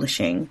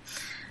Publishing.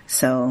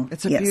 So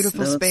it's a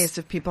beautiful space.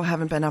 If people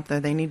haven't been up there,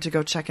 they need to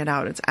go check it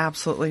out. It's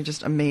absolutely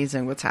just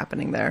amazing what's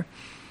happening there.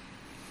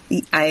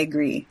 I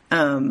agree.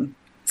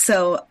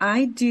 So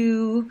I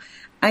do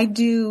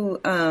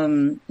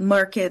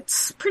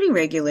markets pretty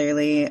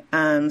regularly,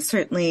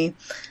 certainly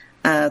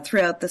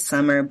throughout the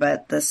summer,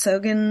 but the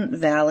Sogn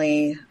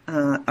Valley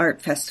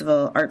Art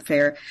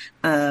Fair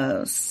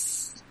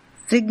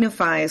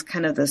signifies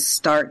kind of the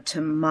start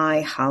to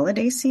my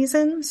holiday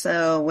season.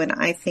 So when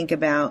I think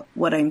about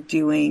what I'm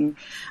doing,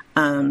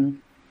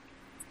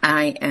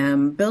 I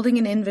am building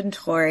an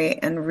inventory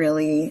and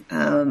really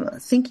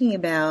thinking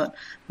about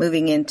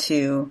moving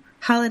into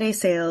holiday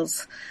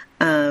sales,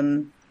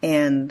 and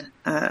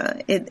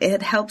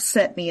it helps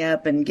set me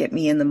up and get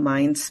me in the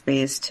mind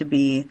space to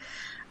be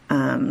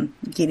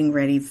getting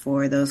ready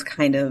for those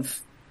kind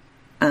of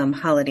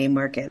holiday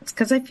markets,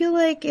 because I feel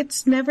like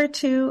it's never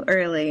too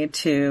early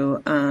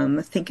to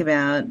think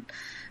about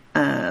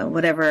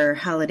whatever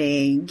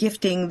holiday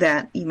gifting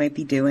that you might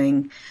be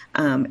doing.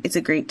 It's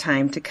a great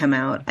time to come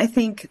out. I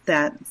think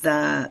that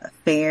the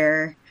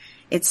fair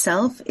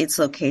itself, its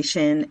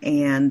location,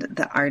 and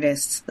the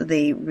artists,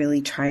 they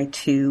really try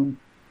to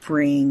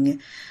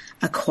bring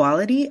a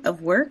quality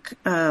of work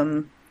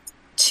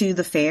to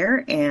the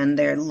fair, and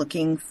they're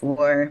looking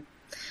for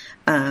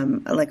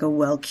like a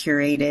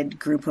well-curated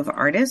group of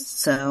artists.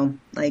 So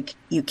like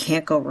you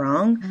can't go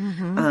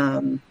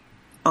wrong.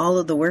 All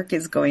of the work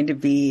is going to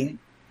be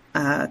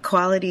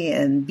quality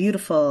and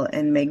beautiful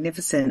and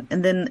magnificent.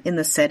 And then in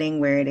the setting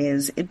where it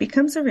is, it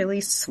becomes a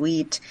really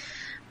sweet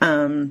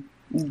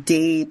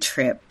day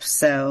trip.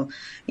 So,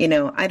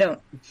 I don't,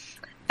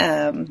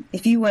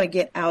 if you want to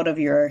get out of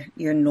your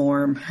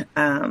norm,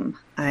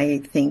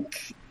 I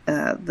think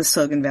the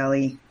Sogn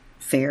Valley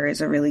Fair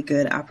is a really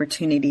good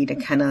opportunity to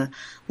kind of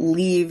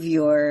leave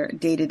your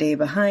day-to-day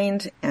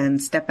behind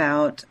and step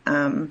out.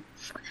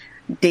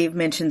 Dave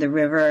mentioned the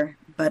river,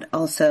 but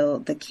also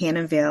the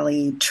Cannon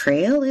Valley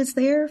Trail is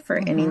there for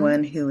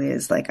anyone who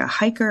is like a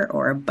hiker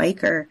or a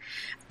biker.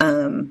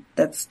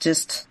 That's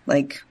just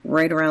like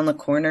right around the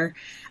corner.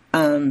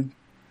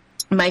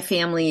 My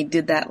family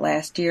did that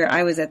last year.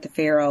 I was at the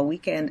fair all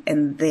weekend,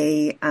 and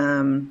they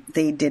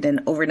did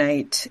an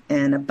overnight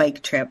and a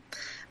bike trip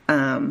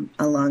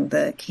along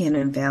the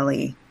Cannon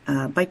Valley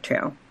bike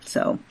trail.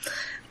 So,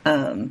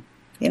 I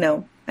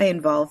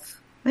involve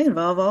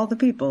all the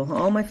people,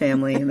 all my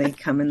family, and they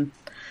come and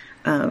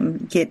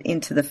get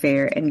into the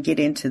fair and get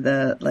into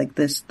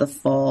the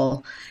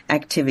fall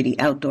activity,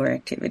 outdoor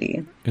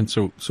activity. And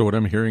so what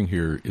I'm hearing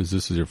here is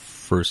this is your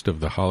first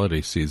of the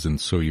holiday season,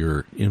 so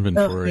your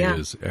inventory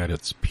is at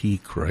its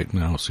peak right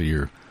now, so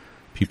your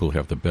people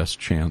have the best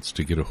chance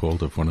to get a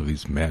hold of one of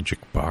these magic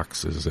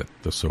boxes at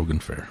the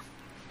Sogn Fair.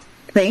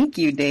 Thank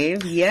you,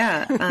 Dave.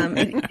 Yeah,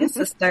 it is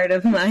the start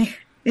of my...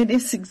 It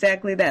is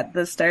exactly that,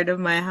 the start of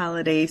my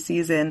holiday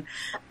season.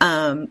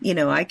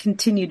 I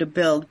continue to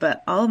build,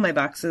 but all of my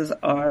boxes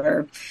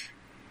are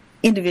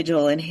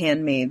individual and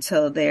handmade,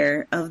 so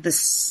they're of the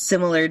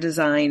similar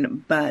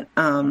design, but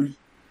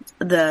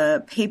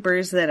the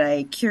papers that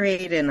I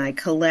curate and I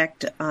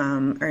collect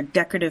are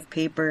decorative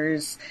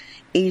papers,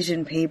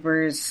 Asian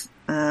papers,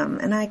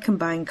 and I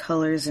combine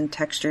colors and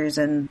textures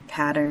and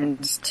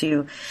patterns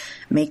to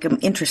make them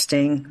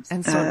interesting.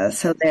 And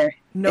so they're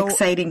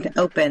exciting to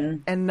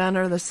open. And none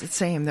are the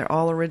same. They're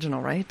all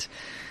original, right?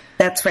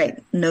 That's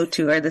right. No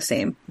two are the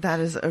same. That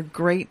is a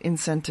great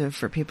incentive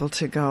for people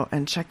to go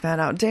and check that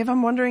out. Dave,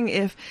 I'm wondering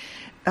if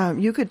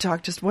you could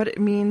talk just what it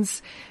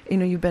means.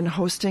 You've been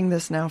hosting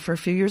this now for a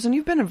few years, and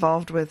you've been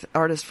involved with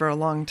artists for a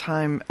long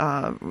time.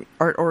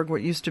 ArtOrg,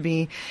 what used to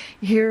be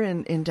here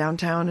in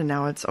downtown, and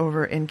now it's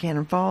over in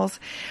Cannon Falls.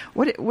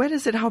 What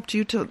has it helped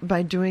you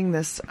by doing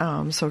this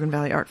Sogn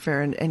Valley Art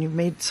Fair? And you've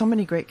made so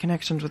many great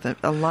connections with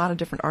a lot of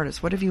different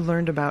artists. What have you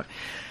learned about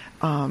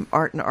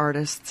art and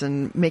artists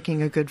and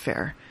making a good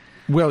fair?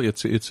 Well,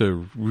 it's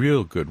a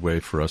real good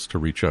way for us to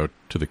reach out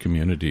to the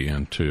community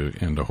and to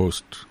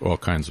host all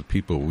kinds of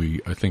people.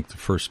 I think the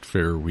first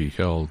fair we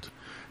held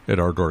at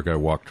ArtOrg, I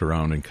walked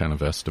around and kind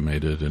of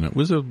estimated, and it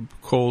was a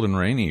cold and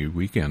rainy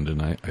weekend,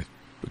 and I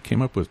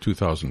came up with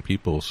 2,000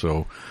 people.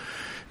 So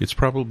it's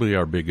probably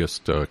our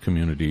biggest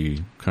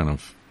community kind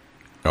of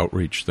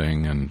outreach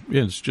thing, and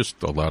it's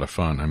just a lot of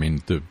fun. I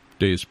mean, the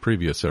days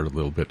previous are a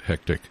little bit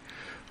hectic.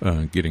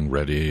 Getting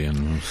ready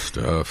and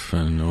stuff,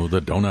 and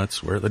the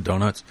donuts, where are the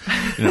donuts,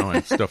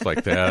 and stuff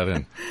like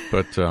that.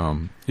 But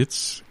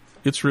it's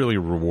really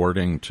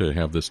rewarding to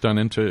have this done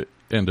and to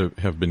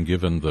have been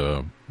given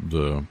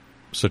the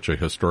such a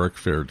historic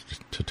fair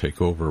to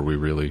take over. We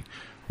really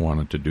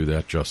wanted to do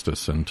that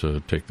justice and to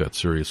take that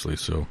seriously.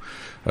 So,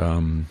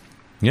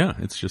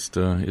 it's just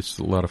it's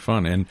a lot of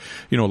fun, and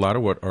a lot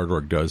of what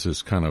ArtOrg does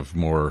is kind of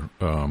more.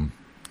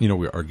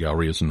 Our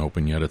gallery isn't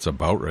open yet. It's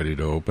about ready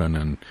to open,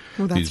 and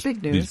that's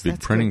big news. These big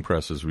printing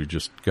presses we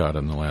just got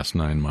in the last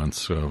 9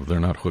 months, so they're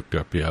not hooked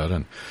up yet,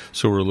 and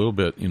so we're a little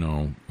bit,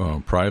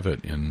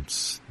 private in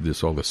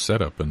all the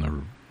setup and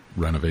the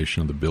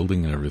renovation of the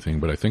building and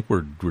everything. But I think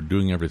we're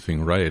doing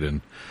everything right,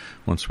 and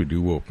once we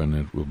do open,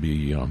 it will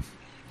be.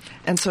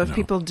 And so, if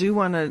people do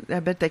want to, I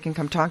bet they can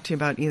come talk to you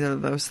about either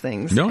of those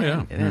things. No,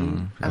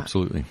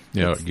 absolutely,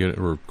 get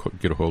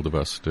a hold of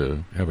us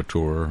to have a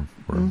tour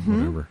or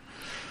whatever.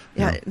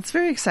 Yeah, it's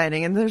very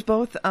exciting, and there's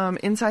both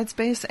inside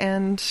space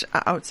and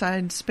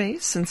outside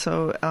space, and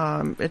so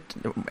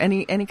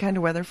any kind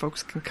of weather,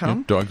 folks can come.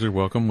 Yeah, dogs are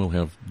welcome. We'll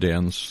have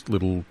Dan's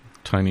little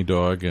tiny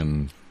dog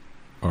and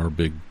our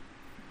big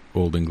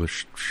Old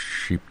English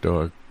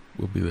sheepdog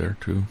will be there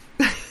too.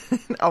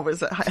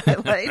 Always a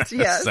highlight,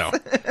 yes. So,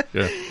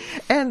 yeah.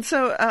 And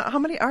so, how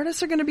many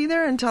artists are going to be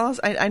there? And tell us.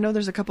 I know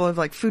there's a couple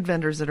of food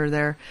vendors that are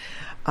there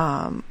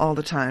all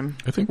the time.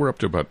 I think we're up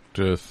to about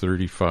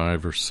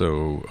 35 or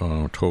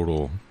so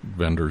total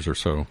vendors or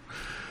so.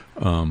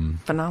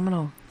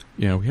 Phenomenal.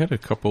 Yeah, we had a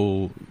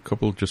couple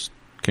just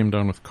came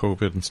down with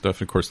COVID and stuff.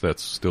 Of course,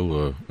 that's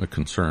still a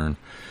concern,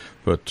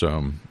 but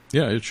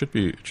it should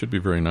be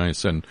very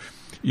nice. And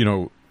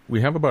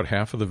we have about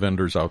half of the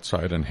vendors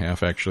outside and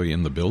half actually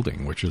in the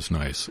building, which is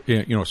nice.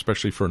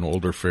 Especially for an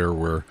older fair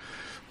where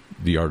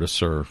the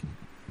artists are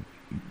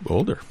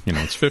older.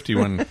 It's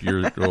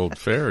 51-year-old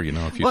fair.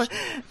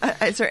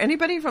 Is there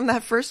anybody from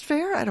that first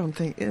fair? I don't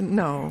think.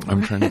 No.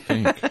 I'm trying to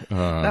think.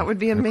 That would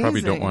be amazing. I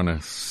probably don't want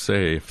to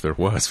say if there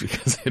was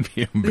because it'd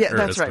be embarrassed. Yeah,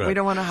 that's right. We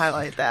don't want to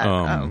highlight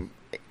that.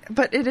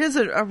 But it is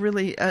a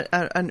really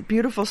a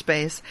beautiful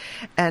space,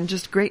 and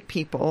just great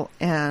people.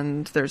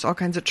 And there's all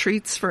kinds of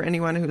treats for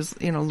anyone who's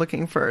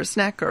looking for a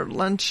snack or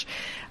lunch.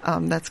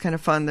 That's kind of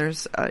fun.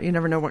 There's you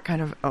never know what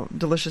kind of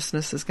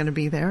deliciousness is going to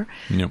be there.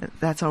 Yep.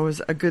 That's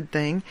always a good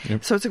thing.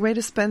 Yep. So it's a way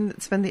to spend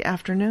the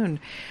afternoon.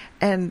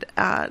 And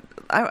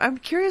I'm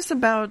curious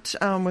about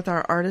with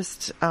our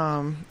artist.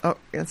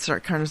 Let's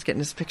start. Connor's getting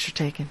his picture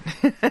taken.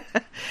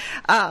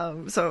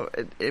 So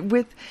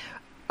with.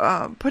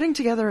 Putting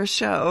together a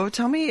show,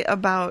 tell me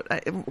about,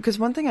 because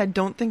one thing I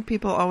don't think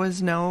people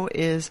always know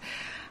is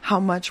how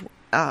much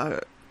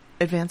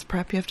advanced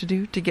prep you have to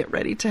do to get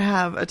ready to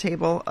have a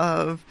table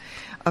of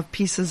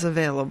pieces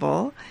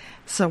available.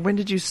 So when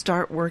did you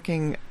start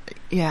working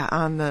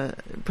on the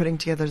putting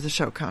together the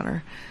show,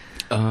 Connor?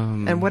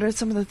 And what are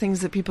some of the things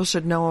that people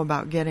should know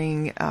about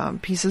getting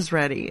pieces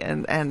ready?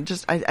 And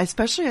just,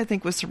 especially I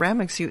think with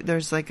ceramics,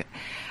 there's like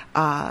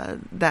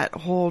that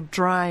whole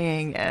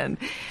drying and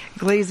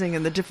glazing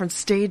and the different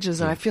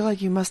stages. And I feel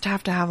like you must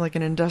have to have like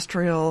an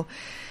industrial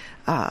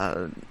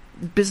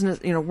business,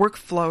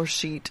 workflow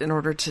sheet in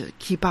order to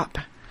keep up.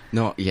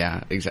 No,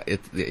 yeah,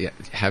 exactly.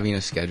 Having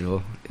a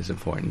schedule is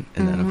important.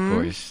 And then, of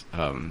course,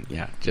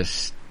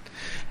 just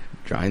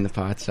drying the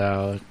pots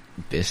out,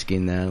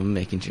 bisquing them,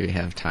 making sure you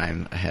have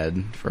time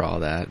ahead for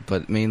all that.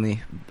 But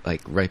mainly,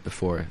 like, right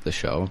before the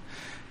show,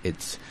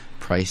 it's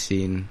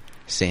pricing,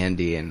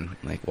 sandy, and,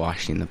 like,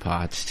 washing the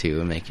pots, too,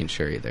 and making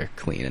sure they're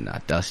clean and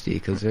not dusty,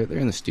 because they're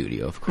in the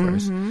studio, of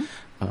course.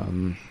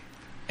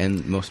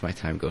 And most of my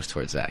time goes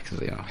towards that, because,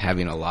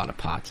 having a lot of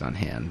pots on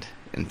hand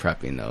and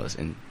prepping those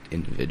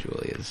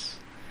individually is...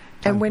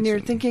 And when you're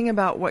thinking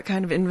about what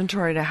kind of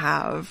inventory to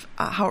have,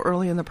 how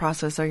early in the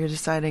process are you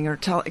deciding, or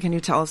can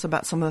you tell us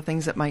about some of the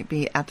things that might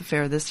be at the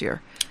fair this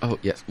year? Oh,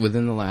 yes.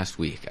 Within the last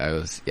week, I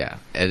was,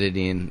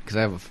 editing, because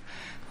I have,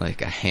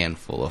 like, a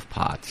handful of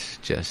pots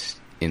just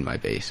in my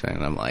basement,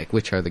 and I'm like,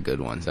 which are the good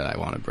ones that I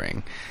want to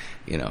bring,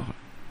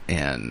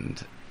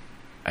 and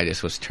I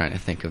just was trying to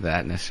think of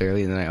that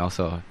necessarily, and then I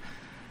also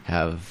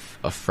have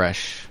a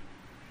fresh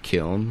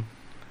kiln,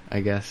 I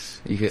guess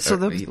you could. So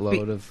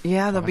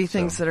there'll be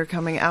things that are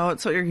coming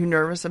out. So are you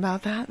nervous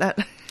about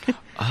that?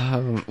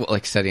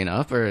 Like setting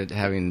up or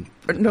having?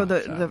 No,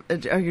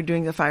 are you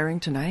doing the firing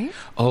tonight?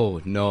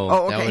 Oh no,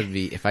 okay. That would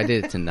be if I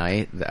did it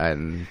tonight.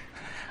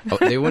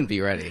 They wouldn't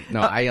be ready.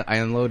 No, I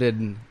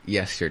unloaded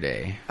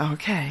yesterday.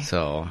 Okay.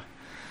 So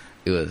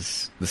it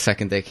was the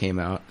second they came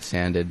out,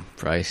 sanded,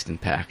 priced, and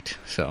packed.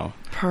 So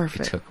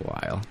perfect. It took a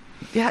while.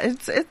 Yeah,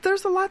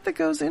 there's a lot that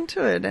goes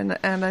into it, and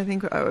I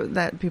think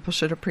that people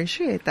should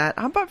appreciate that.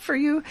 How about for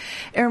you,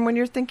 Erin, when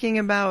you're thinking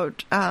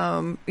about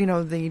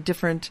the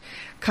different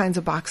kinds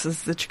of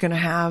boxes that you're going to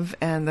have,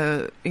 and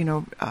the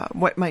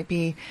what might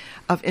be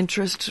of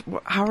interest?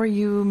 How are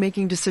you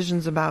making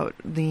decisions about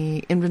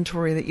the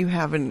inventory that you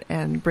have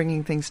and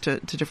bringing things to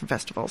different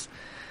festivals?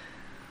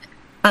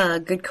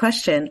 Good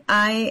question.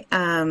 I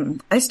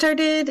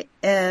started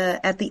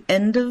at the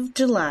end of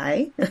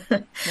July.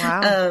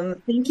 Wow.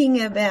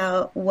 Thinking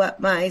about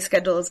what my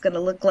schedule is going to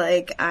look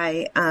like.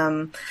 I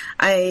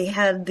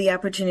had the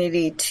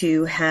opportunity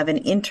to have an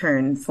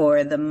intern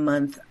for the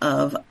month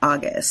of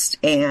August,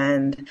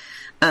 and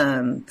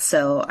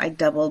so I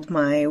doubled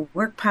my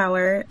work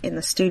power in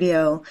the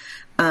studio,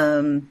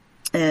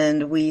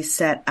 and we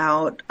set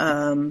out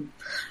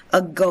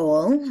a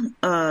goal.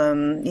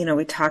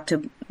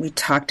 We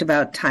talked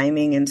about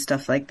timing and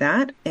stuff like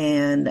that,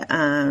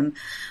 and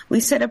we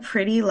set a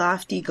pretty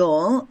lofty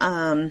goal,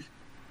 and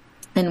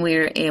we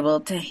were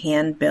able to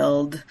hand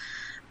build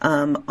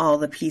all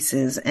the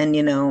pieces.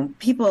 And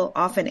people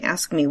often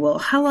ask me, well,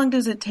 how long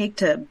does it take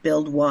to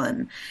build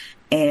one?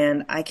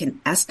 And I can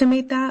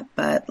estimate that,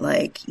 but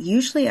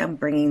usually I'm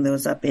bringing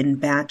those up in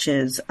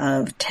batches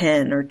of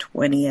 10 or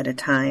 20 at a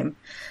time.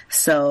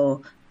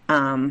 So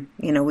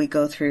we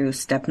go through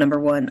step number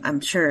one. I'm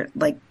sure,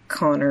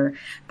 Connor,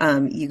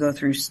 you go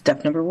through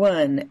step number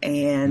one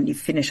and you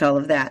finish all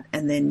of that,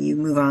 and then you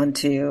move on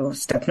to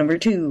step number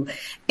two.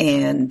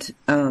 And,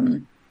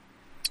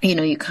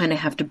 you kind of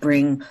have to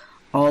bring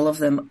all of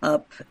them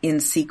up in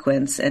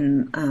sequence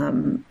and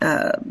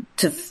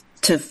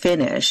to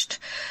finished.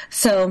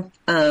 So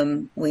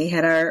we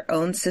had our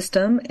own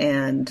system,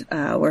 and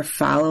we're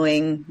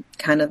following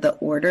kind of the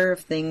order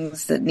of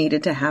things that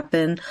needed to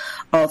happen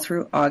all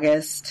through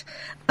August.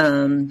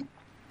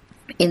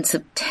 In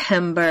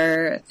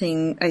September,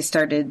 I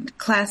started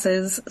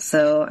classes,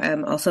 so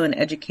I'm also an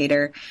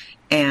educator,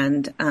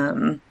 and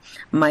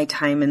my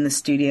time in the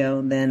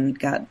studio then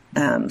got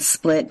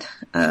split,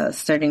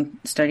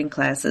 starting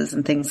classes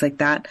and things like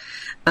that.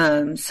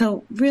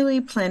 So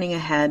really planning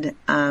ahead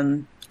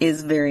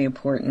is very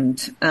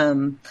important.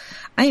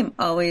 I am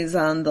always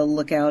on the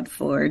lookout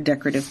for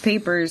decorative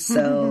papers,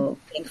 so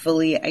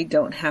thankfully I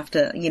don't have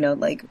to,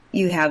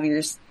 you have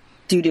your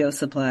studio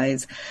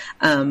supplies,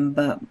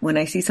 but when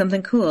I see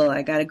something cool,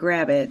 I gotta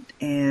grab it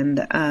and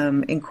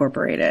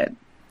incorporate it.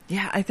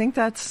 Yeah, I think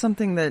that's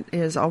something that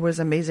is always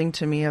amazing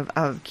to me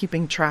of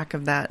keeping track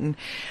of that, and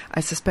I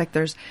suspect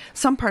there's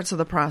some parts of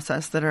the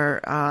process that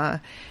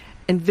are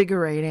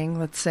invigorating,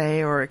 let's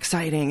say, or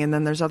exciting, and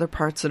then there's other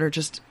parts that are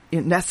just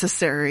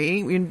necessary,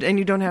 and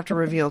you don't have to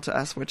reveal to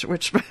us which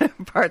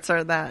parts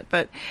are that.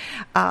 But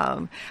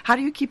how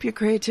do you keep your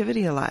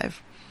creativity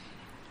alive?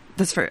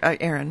 That's for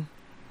Erin.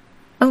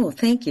 Oh,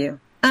 thank you.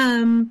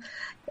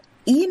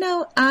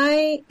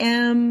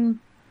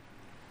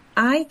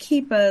 I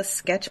keep a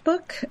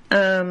sketchbook.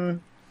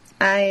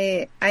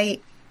 I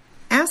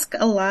ask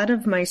a lot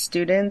of my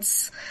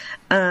students,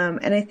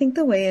 and I think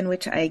the way in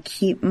which I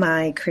keep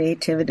my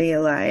creativity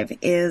alive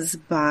is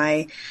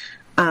by,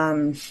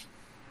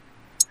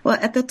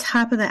 at the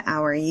top of the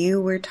hour, you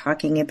were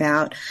talking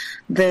about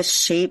the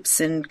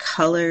shapes and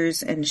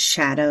colors and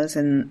shadows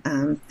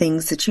and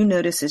things that you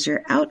notice as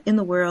you're out in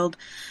the world.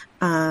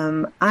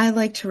 I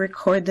like to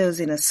record those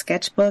in a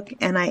sketchbook,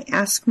 and I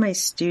ask my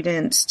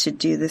students to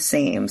do the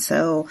same.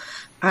 So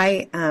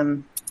I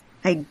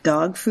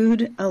dog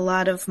food a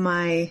lot of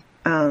my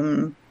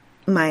own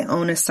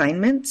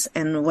assignments,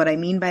 and what I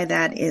mean by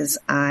that is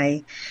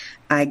I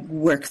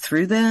work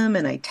through them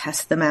and I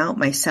test them out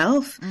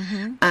myself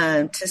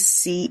to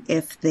see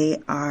if they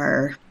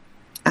are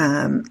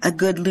a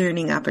good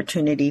learning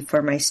opportunity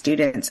for my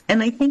students.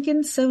 And I think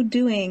in so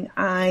doing,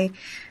 I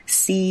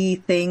see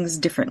things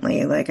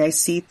differently. Like I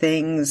see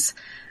things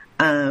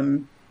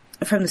from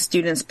the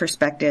student's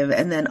perspective,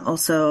 and then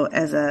also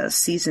as a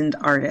seasoned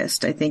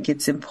artist, I think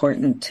it's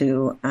important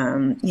to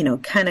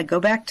kind of go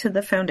back to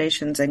the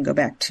foundations and go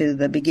back to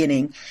the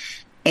beginning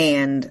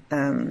and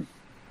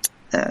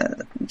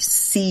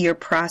see your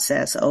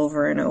process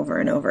over and over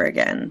and over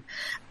again.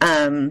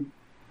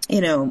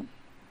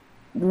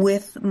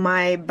 With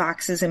my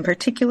boxes in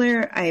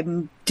particular, I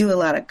do a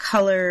lot of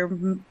color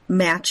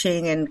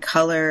matching and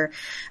color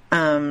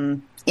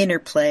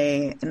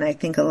interplay, and I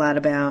think a lot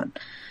about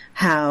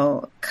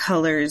how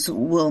colors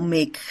will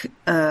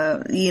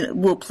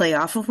will play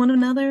off of one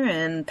another,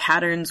 and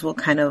patterns will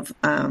kind of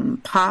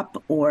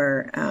pop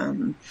or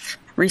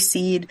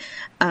recede.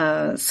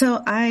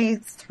 So I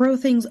throw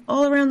things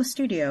all around the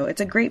studio.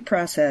 It's a great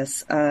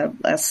process.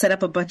 I set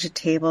up a bunch of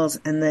tables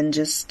and then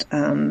just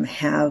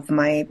have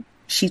my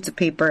sheets of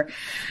paper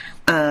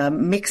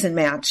mix and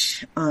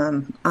match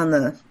on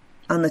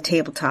the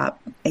tabletop,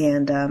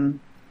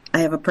 and I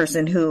have a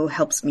person who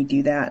helps me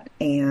do that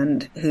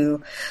and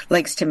who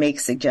likes to make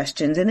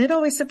suggestions, and it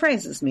always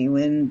surprises me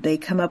when they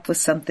come up with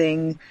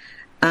something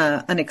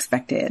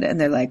unexpected,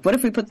 and they're like, what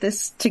if we put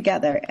this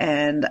together?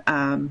 And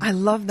I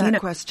love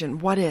that question.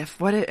 What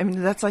if? I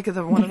mean, that's like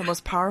one of the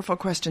most powerful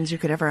questions you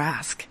could ever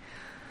ask.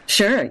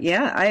 Sure.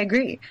 Yeah, I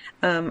agree.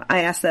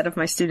 I ask that of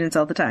my students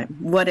all the time.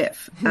 What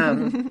if?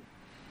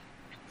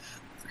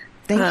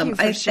 Thank you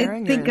for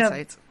sharing your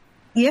insights.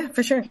 Yeah,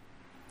 for sure.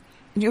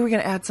 You were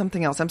going to add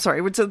something else. I'm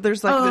sorry. So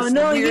there's this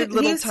weird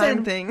little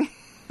time thing.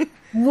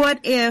 What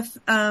if,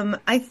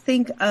 I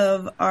think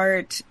of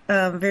art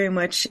very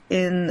much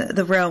in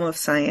the realm of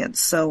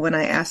science. So when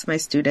I ask my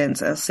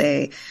students, I'll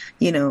say,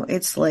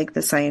 it's like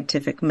the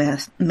scientific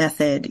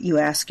method. You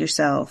ask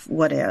yourself,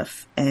 what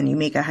if, and you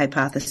make a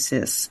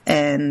hypothesis,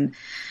 and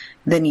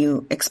then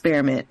you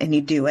experiment and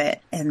you do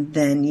it, and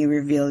then you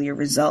reveal your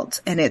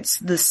results. And it's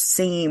the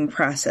same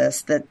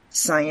process that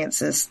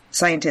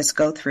scientists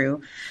go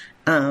through.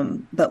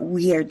 But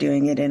we are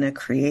doing it in a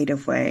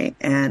creative way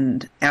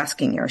and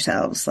asking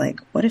ourselves, like,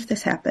 what if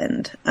this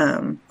happened?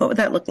 What would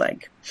that look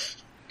like?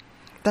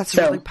 That's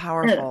really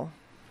powerful.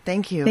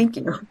 Thank you. Thank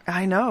you.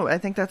 I know. I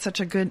think that's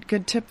such a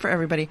good tip for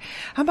everybody.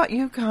 How about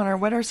you, Connor?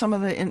 What are some of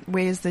the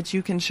ways that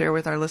you can share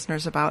with our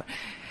listeners about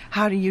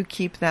how do you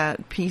keep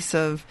that piece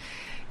of,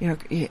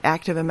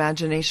 active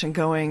imagination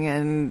going,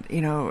 and,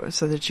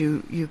 so that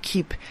you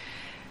keep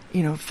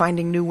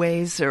finding new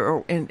ways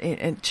or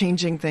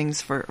changing things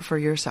for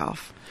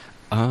yourself?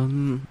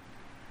 Going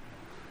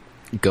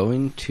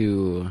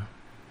to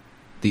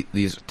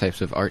these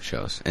types of art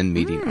shows and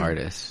meeting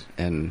artists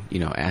and,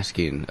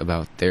 asking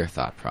about their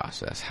thought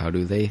process. How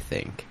do they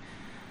think?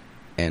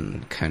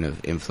 And kind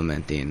of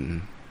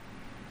implementing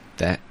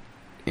that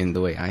in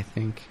the way I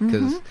think.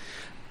 Because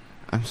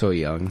I'm so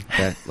young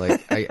that,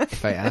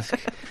 if I ask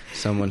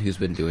someone who's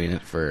been doing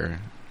it for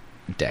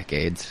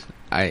decades,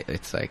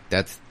 it's like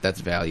that's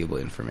valuable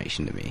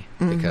information to me,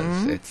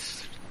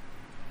 because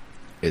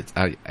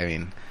I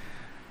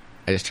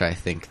just try to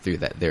think through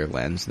their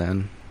lens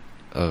then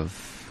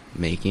of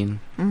making,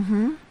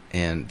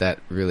 and that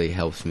really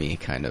helps me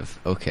kind of,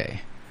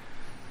 okay,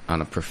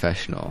 on a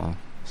professional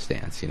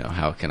stance,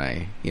 how can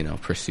I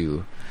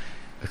pursue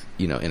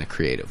in a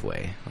creative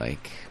way,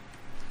 like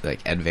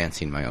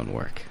advancing my own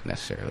work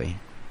necessarily.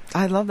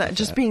 I love that.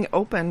 Just being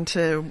open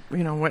to,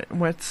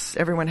 what's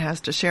everyone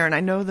has to share. And I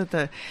know that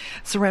the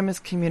ceramics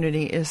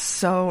community is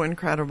so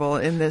incredible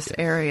in this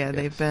area. Yes.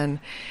 They've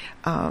been,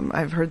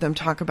 I've heard them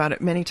talk about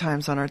it many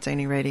times on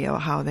ArtZany Radio,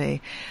 how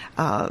they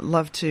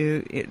love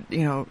to,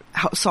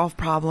 solve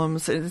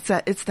problems.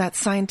 It's that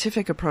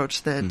scientific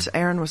approach that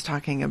Erin was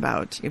talking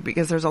about,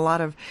 because there's a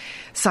lot of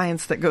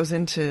science that goes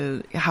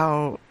into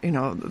how,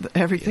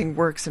 everything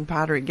works in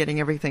pottery, getting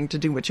everything to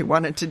do what you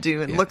want it to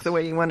do and look the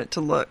way you want it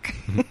to look.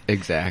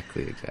 Exactly.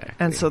 Exactly.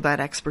 And so that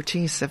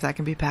expertise, if that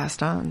can be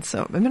passed on.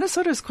 So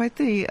Minnesota is quite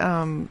the,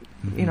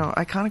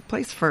 iconic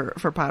place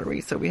for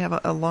pottery. So we have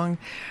a long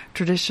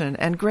tradition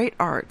and great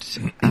art.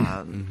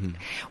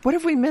 What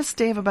have we missed,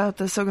 Dave, about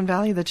the Sogn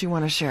Valley that you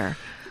want to share?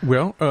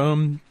 Well,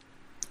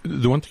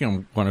 the one thing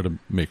I wanted to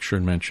make sure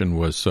and mention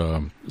was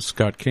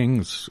Scott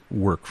King's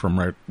work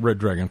from Red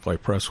Dragonfly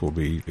Press will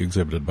be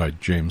exhibited by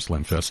James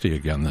Lenfesti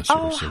again this year.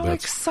 Oh, how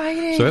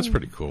exciting! So that's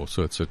pretty cool.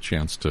 So it's a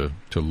chance to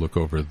look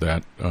over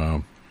that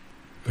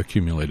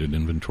accumulated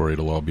inventory.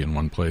 It'll all be in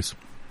one place.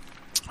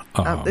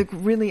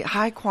 Really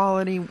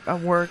high-quality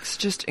works,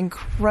 just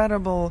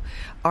incredible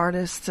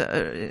artists,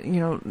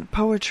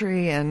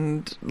 poetry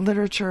and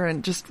literature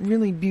and just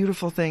really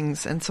beautiful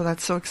things. And so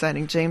that's so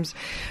exciting. James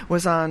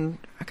was on,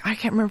 I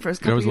can't remember if it was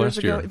a couple years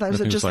ago. That was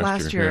just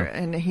last year. Yeah.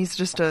 And he's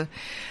just a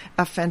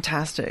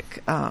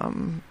fantastic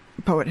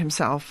poet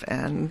himself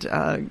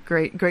and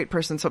great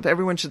person. So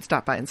everyone should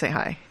stop by and say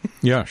hi.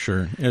 Yeah,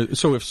 sure.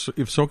 So if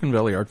Sogn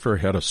Valley Art Fair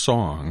had a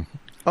song...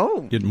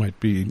 Oh. It might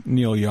be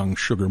Neil Young's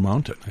Sugar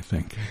Mountain, I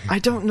think. I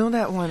don't know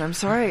that one. I'm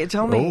sorry.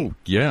 Tell me. Oh,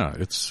 yeah.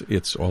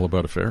 It's all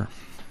about a fair.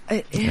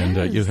 It is.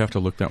 And you have to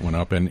look that one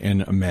up and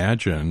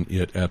imagine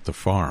it at the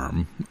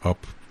farm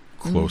up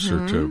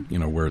closer to,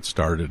 where it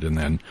started and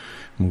then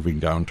moving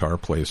down to our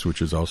place,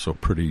 which is also a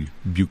pretty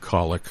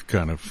bucolic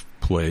kind of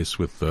place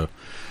with the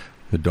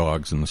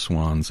dogs and the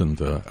swans and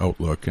the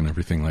outlook and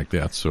everything like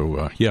that.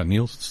 So,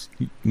 Neil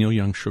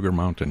Young's Sugar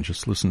Mountain.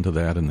 Just listen to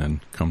that and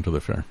then come to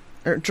the fair.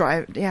 Or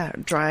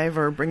drive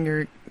or bring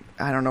your,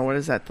 I don't know, what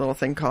is that little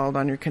thing called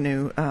on your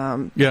canoe?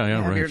 Have right.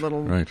 Your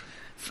little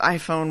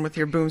iPhone with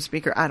your boom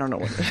speaker. I don't know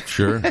what it is.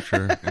 Sure.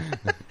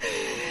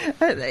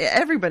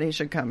 Everybody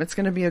should come. It's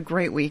going to be a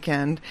great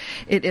weekend.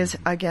 It is,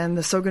 again,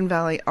 the Sogn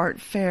Valley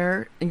Art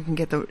Fair. You can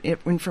get the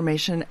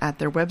information at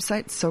their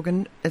website,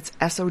 Sogn, it's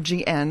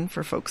SOGN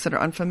for folks that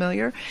are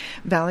unfamiliar,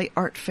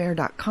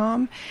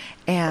 valleyartfair.com.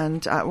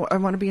 And I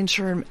want to be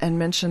sure and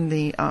mention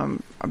the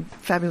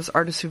fabulous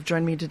artists who've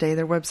joined me today.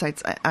 Their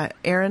websites,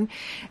 Erin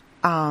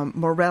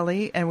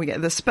Maurelli, and we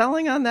get the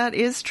spelling on that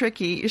is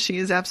tricky. She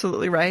is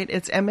absolutely right.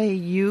 It's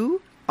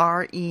MAURELLI.com.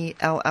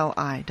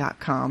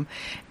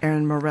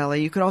 Erin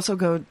Maurelli. You could also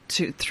go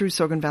through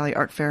Sogn Valley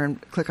Art Fair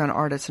and click on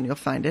artists and you'll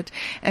find it.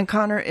 And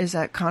Connor is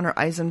at Connor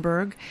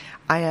Isenberg,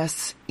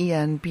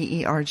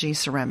 ISENBERG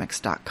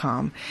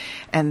ceramics.com.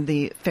 And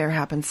the fair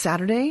happens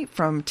Saturday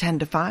from 10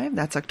 to 5.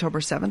 That's October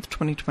 7th,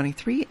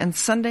 2023. And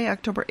Sunday,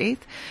 October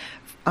 8th,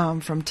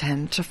 from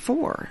 10 to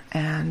 4.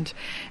 And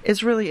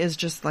it really is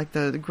just like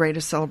the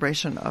greatest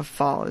celebration of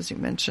fall, as you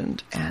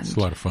mentioned. And it's a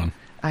lot of fun.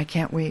 I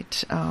can't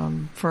wait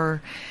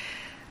for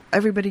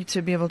everybody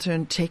to be able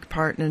to take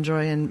part and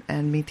enjoy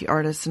and meet the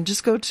artists and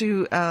just go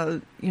to,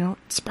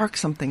 spark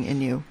something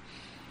in you.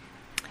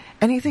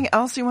 Anything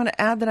else you want to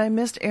add that I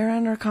missed,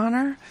 Erin or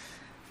Connor?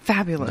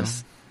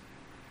 Fabulous. No.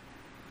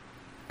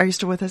 Are you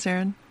still with us,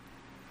 Erin?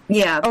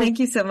 Yeah, thank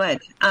you so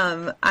much.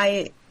 I'm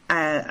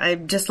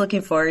just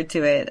looking forward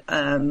to it.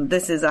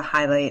 This is a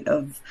highlight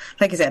of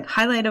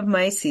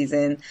my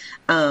season.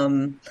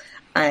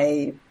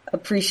 I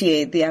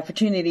appreciate the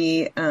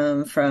opportunity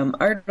from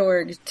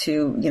ArtOrg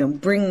to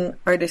bring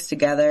artists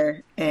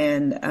together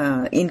and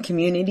in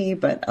community,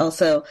 but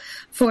also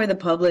for the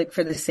public,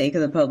 for the sake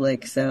of the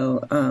public.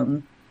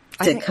 So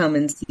to come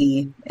and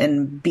see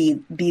and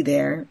be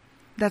there.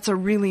 That's a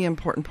really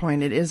important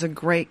point. It is a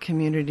great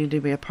community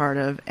to be a part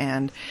of,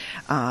 and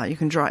you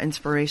can draw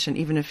inspiration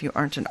even if you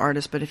aren't an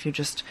artist, but if you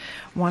just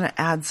want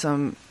to add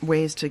some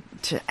ways to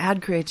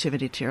add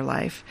creativity to your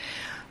life.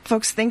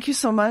 Folks, thank you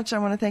so much. I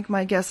want to thank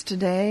my guests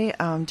today,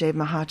 Dave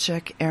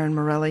Machacek, Erin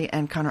Maurelli,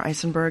 and Connor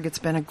Isenberg. It's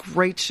been a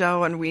great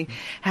show, and we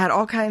had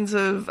all kinds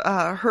of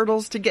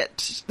hurdles to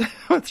get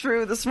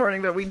through this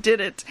morning, but we did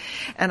it.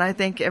 And I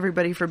thank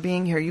everybody for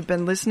being here. You've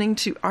been listening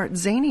to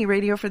ArtZany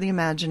Radio for the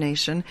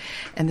Imagination,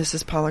 and this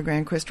is Paula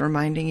Granquist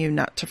reminding you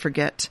not to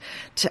forget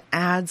to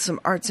add some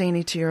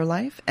ArtZany to your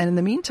life. And in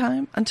the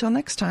meantime, until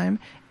next time,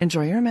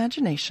 enjoy your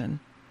imagination.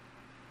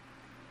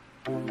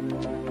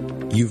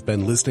 You've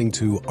been listening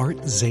to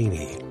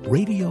ArtZany,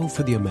 Radio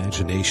for the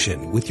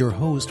Imagination, with your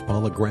host,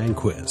 Paula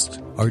Granquist.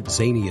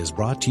 ArtZany is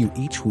brought to you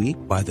each week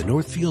by the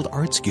Northfield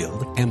Arts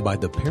Guild and by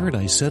the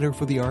Paradise Center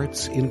for the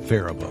Arts in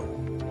Faribault.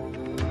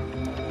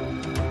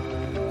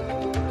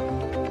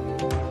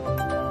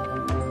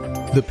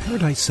 The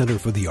Paradise Center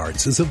for the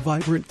Arts is a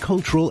vibrant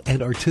cultural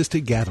and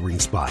artistic gathering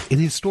spot in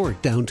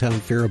historic downtown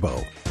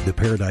Faribault. The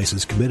Paradise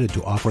is committed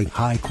to offering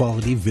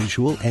high-quality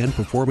visual and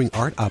performing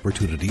art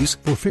opportunities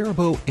for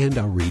Faribault and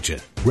our region.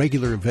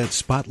 Regular events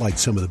spotlight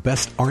some of the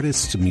best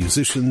artists and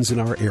musicians in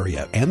our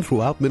area and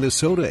throughout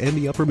Minnesota and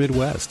the upper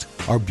Midwest.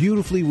 Our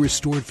beautifully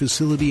restored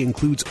facility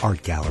includes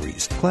art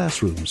galleries,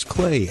 classrooms,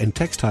 clay and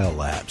textile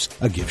labs,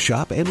 a gift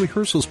shop and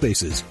rehearsal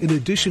spaces, in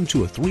addition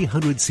to a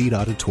 300-seat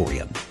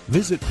auditorium.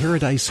 Visit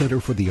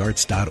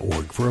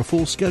ParadiseCenterForTheArts.org for a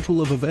full schedule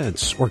of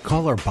events or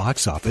call our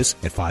box office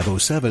at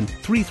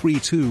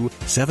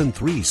 507-332-7372.